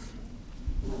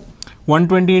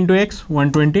 120 into x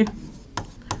 120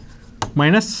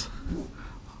 minus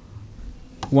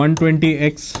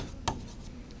 120x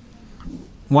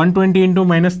 120 into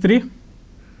 -3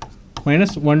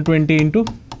 minus 120 into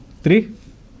 3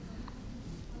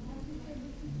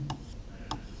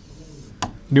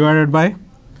 divided by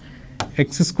x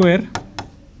square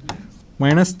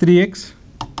minus 3x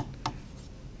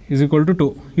is equal to 2.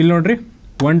 ಇಲ್ಲಿ ನೋಡ್ರಿ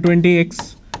 120x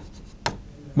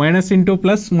minus into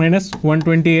plus minus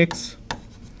 120x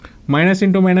minus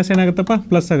into minus ಏನಾಗುತ್ತಪ್ಪ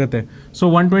plus ಆಗುತ್ತೆ. So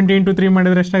 120 into 3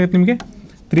 ಮಾಡಿದರೆ ಎಷ್ಟಾಗುತ್ತೆ ನಿಮಗೆ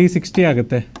 360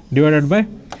 ಆಗುತ್ತೆ divided by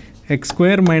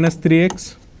x² minus 3x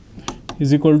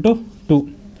is equal to 2.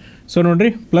 So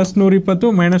ನೋಡಿರಿ plus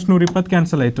 120 minus 120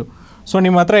 cancel ಆಯಿತು. So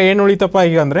ನಿಮ್ಮ ಹತ್ರ ಏನು ಉಳಿತಪ್ಪ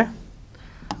ಈಗ ಅಂದರೆ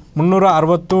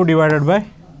 360 divided by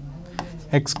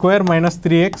x² minus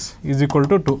 3x is equal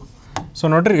to 2. So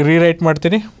ನೋಡಿರಿ ರೀರೈಟ್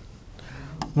ಮಾಡ್ತೀನಿ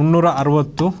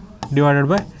 360 divided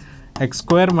by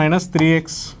x² minus 3x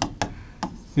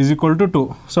is equal to 2.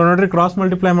 So ನೋಡಿರಿ ಕ್ರಾಸ್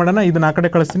ಮಲ್ಟಿಪ್ಲೈ ಮಾಡೋಣ, ಇದನ್ನು ಆ ಕಡೆ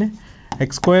ಕಳಿಸ್ತೀನಿ.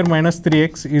 x² minus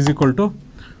 3x is equal to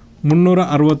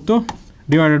 360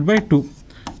 divided by 2.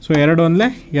 So 2 ಒಂದಲೇ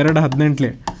 2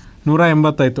 18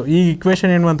 180 ಆಯಿತು. ಈ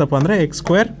ಇಕ್ವೇಷನ್ ಏನು ಅಂತಪ್ಪ ಅಂದರೆ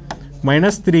x²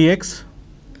 minus 3x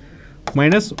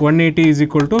minus 180 is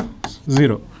equal to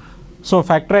 0. So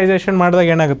factorisation ಮಾಡಿದಾಗ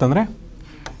ಏನಾಗುತ್ತೆ ಅಂದರೆ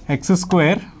x²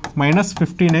 minus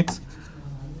 15x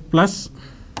plus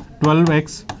 12x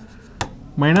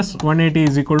minus 180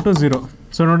 is equal to 0.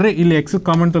 So ನೋಡಿರಿ ಇಲ್ಲಿ x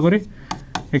ಕಾಮನ್ ತೊಗೊರಿ,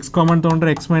 x ಕಾಮನ್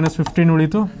ತೊಗೊಂಡ್ರೆ x ಮೈನಸ್ 15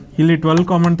 ಉಳೀತು. ಇಲ್ಲಿ 12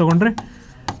 ಕಾಮನ್ ತೊಗೊಂಡ್ರೆ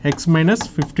x minus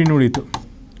 15 ಉಳೀತು.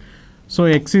 So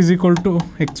x is equal to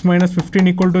x minus 15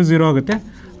 equal to 0 ಆಗುತ್ತೆ,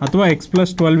 ಅಥವಾ x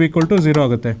ಪ್ಲಸ್ 12 ಈಕ್ವಲ್ ಟು 0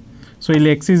 ಆಗುತ್ತೆ. So ಇಲ್ಲಿ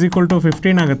x ಈಸ್ ಈಕ್ವಲ್ ಟು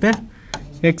 15 ಆಗುತ್ತೆ,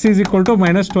 x is equal to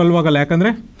minus 12 ಆಗಲ್ಲ,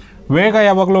 ಯಾಕಂದರೆ ವೇಗ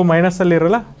ಯಾವಾಗಲೂ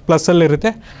ಮೈನಸಲ್ಲಿರಲ್ಲ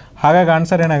ಪ್ಲಸ್ಸಲ್ಲಿರುತ್ತೆ. ಹಾಗಾಗಿ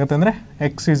ಆನ್ಸರ್ ಏನಾಗುತ್ತೆ ಅಂದರೆ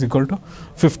x ಈಸ್ ಈಕ್ವಲ್ ಟು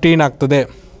 15 ಆಗ್ತದೆ.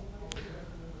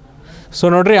 ಸೊ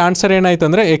ನೋಡಿರಿ ಆನ್ಸರ್ ಏನಾಯ್ತು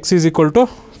ಅಂದರೆ x ಈಸ್ ಈಕ್ವಲ್ ಟು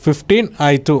 15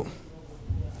 ಆಯಿತು.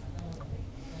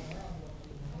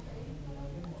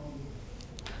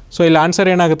 ಸೊ ಇಲ್ಲಿ ಆನ್ಸರ್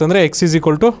ಏನಾಗುತ್ತೆ ಅಂದರೆ x ಈಸ್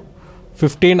ಈಕ್ವಲ್ ಟು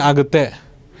 15 ಆಗುತ್ತೆ.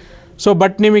 ಸೊ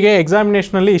ಬಟ್ ನಿಮಗೆ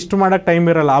ಎಕ್ಸಾಮಿನೇಷನಲ್ಲಿ ಇಷ್ಟು ಮಾಡೋಕ್ಕೆ ಟೈಮ್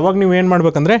ಇರಲ್ಲ. ಆವಾಗ ನೀವು ಏನು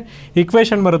ಮಾಡ್ಬೇಕಂದ್ರೆ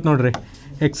ಇಕ್ವೇಷನ್ ಬರುತ್ತೆ ನೋಡಿರಿ,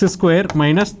 x²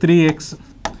 minus 3x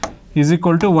is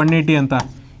equal to 180 ಅಂತ.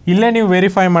 ಇಲ್ಲೇ ನೀವು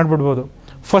ವೆರಿಫೈ ಮಾಡಿಬಿಡ್ಬೋದು.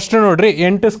 ಫಸ್ಟ್ ನೋಡಿರಿ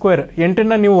 8²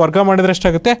 8ನ್ನು ನೀವು ವರ್ಗ ಮಾಡಿದ್ರೆ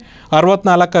ಎಷ್ಟಾಗುತ್ತೆ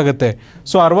 64 ಆಗುತ್ತೆ.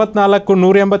 ಸೊ 64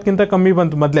 180ಕ್ಕಿಂತ ಕಮ್ಮಿ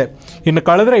ಬಂತು ಮೊದಲೇ, ಇನ್ನು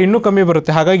ಕಳೆದ್ರೆ ಇನ್ನೂ ಕಮ್ಮಿ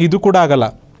ಬರುತ್ತೆ, ಹಾಗಾಗಿ ಇದು ಕೂಡ ಆಗಲ್ಲ.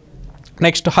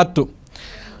 ನೆಕ್ಸ್ಟ್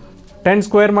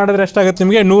 10 ಮಾಡಿದ್ರೆ ಎಷ್ಟಾಗುತ್ತೆ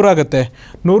ನಿಮಗೆ 100 ಆಗುತ್ತೆ.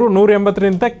 100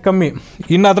 180ರಿಂದ ಕಮ್ಮಿ,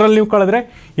 ಇನ್ನು ಅದರಲ್ಲಿ ನೀವು ಕಳೆದ್ರೆ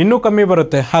ಇನ್ನೂ ಕಮ್ಮಿ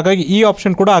ಬರುತ್ತೆ, ಹಾಗಾಗಿ ಈ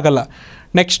ಆಪ್ಷನ್ ಕೂಡ ಆಗಲ್ಲ.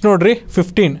 ನೆಕ್ಸ್ಟ್ ನೋಡಿರಿ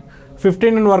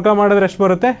 15 ವರ್ಗ ಮಾಡಿದ್ರೆ ಎಷ್ಟು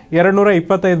ಬರುತ್ತೆ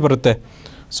 225 ಬರುತ್ತೆ.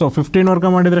 ಸೊ 15 ವರ್ಗ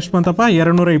ಮಾಡಿದ್ರೆ ಎಷ್ಟು ಬಂತಪ್ಪ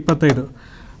 225.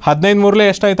 15 ಮೂರಲೇ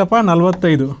ಎಷ್ಟಾಯ್ತಪ್ಪ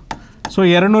 45. ಸೊ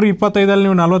 225ಅಲ್ಲಿ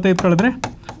ನೀವು 45 ಕಳೆದ್ರೆ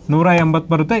 180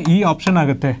 ಬರುತ್ತೆ, ಈ ಆಪ್ಷನ್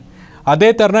ಆಗುತ್ತೆ. ಅದೇ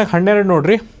ಥರನಾಗಿ 12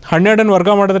 ನೋಡಿರಿ, 12 ವರ್ಗ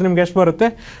ಮಾಡಿದ್ರೆ ನಿಮ್ಗೆ ಎಷ್ಟು ಬರುತ್ತೆ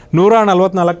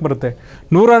 144 ಬರುತ್ತೆ.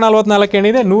 144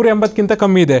 ಏನಿದೆ 180ಕ್ಕಿಂತ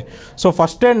ಕಮ್ಮಿ ಇದೆ. ಸೊ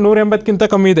ಫಸ್ಟೇ 180ಕ್ಕಿಂತ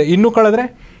ಕಮ್ಮಿ ಇದೆ, ಇನ್ನೂ ಕಳೆದ್ರೆ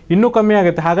ಇನ್ನೂ ಕಮ್ಮಿ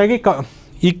ಆಗುತ್ತೆ, ಹಾಗಾಗಿ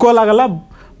ಈಕ್ವಲ್ ಆಗಲ್ಲ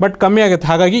ಬಟ್ ಕಮ್ಮಿ ಆಗುತ್ತೆ,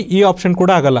 ಹಾಗಾಗಿ ಈ ಆಪ್ಷನ್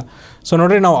ಕೂಡ ಆಗಲ್ಲ. ಸೊ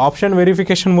ನೋಡಿರಿ ನಾವು ಆಪ್ಷನ್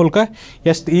ವೆರಿಫಿಕೇಷನ್ ಮೂಲಕ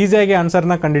ಎಷ್ಟು ಈಸಿಯಾಗಿ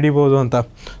ಆನ್ಸರ್ನ ಕಂಡುಹಿಡಿಬೋದು ಅಂತ.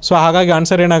 ಸೊ ಹಾಗಾಗಿ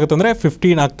ಆನ್ಸರ್ ಏನಾಗುತ್ತೆ ಅಂದರೆ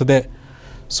 15 ಆಗ್ತದೆ.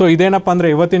 ಸೊ ಇದೇನಪ್ಪ ಅಂದರೆ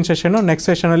ಇವತ್ತಿನ ಸೆಷನ್ನು. ನೆಕ್ಸ್ಟ್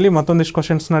ಸೆಷನಲ್ಲಿ ಮತ್ತೊಂದಿಷ್ಟು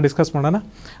ಕ್ವಶನ್ಸ್ನ ಡಿಸ್ಕಸ್ ಮಾಡೋಣ.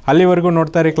 ಅಲ್ಲಿವರೆಗೂ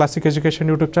ನೋಡ್ತಾ ಇರಿ classic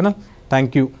education YouTube channel.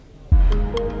 Thank you.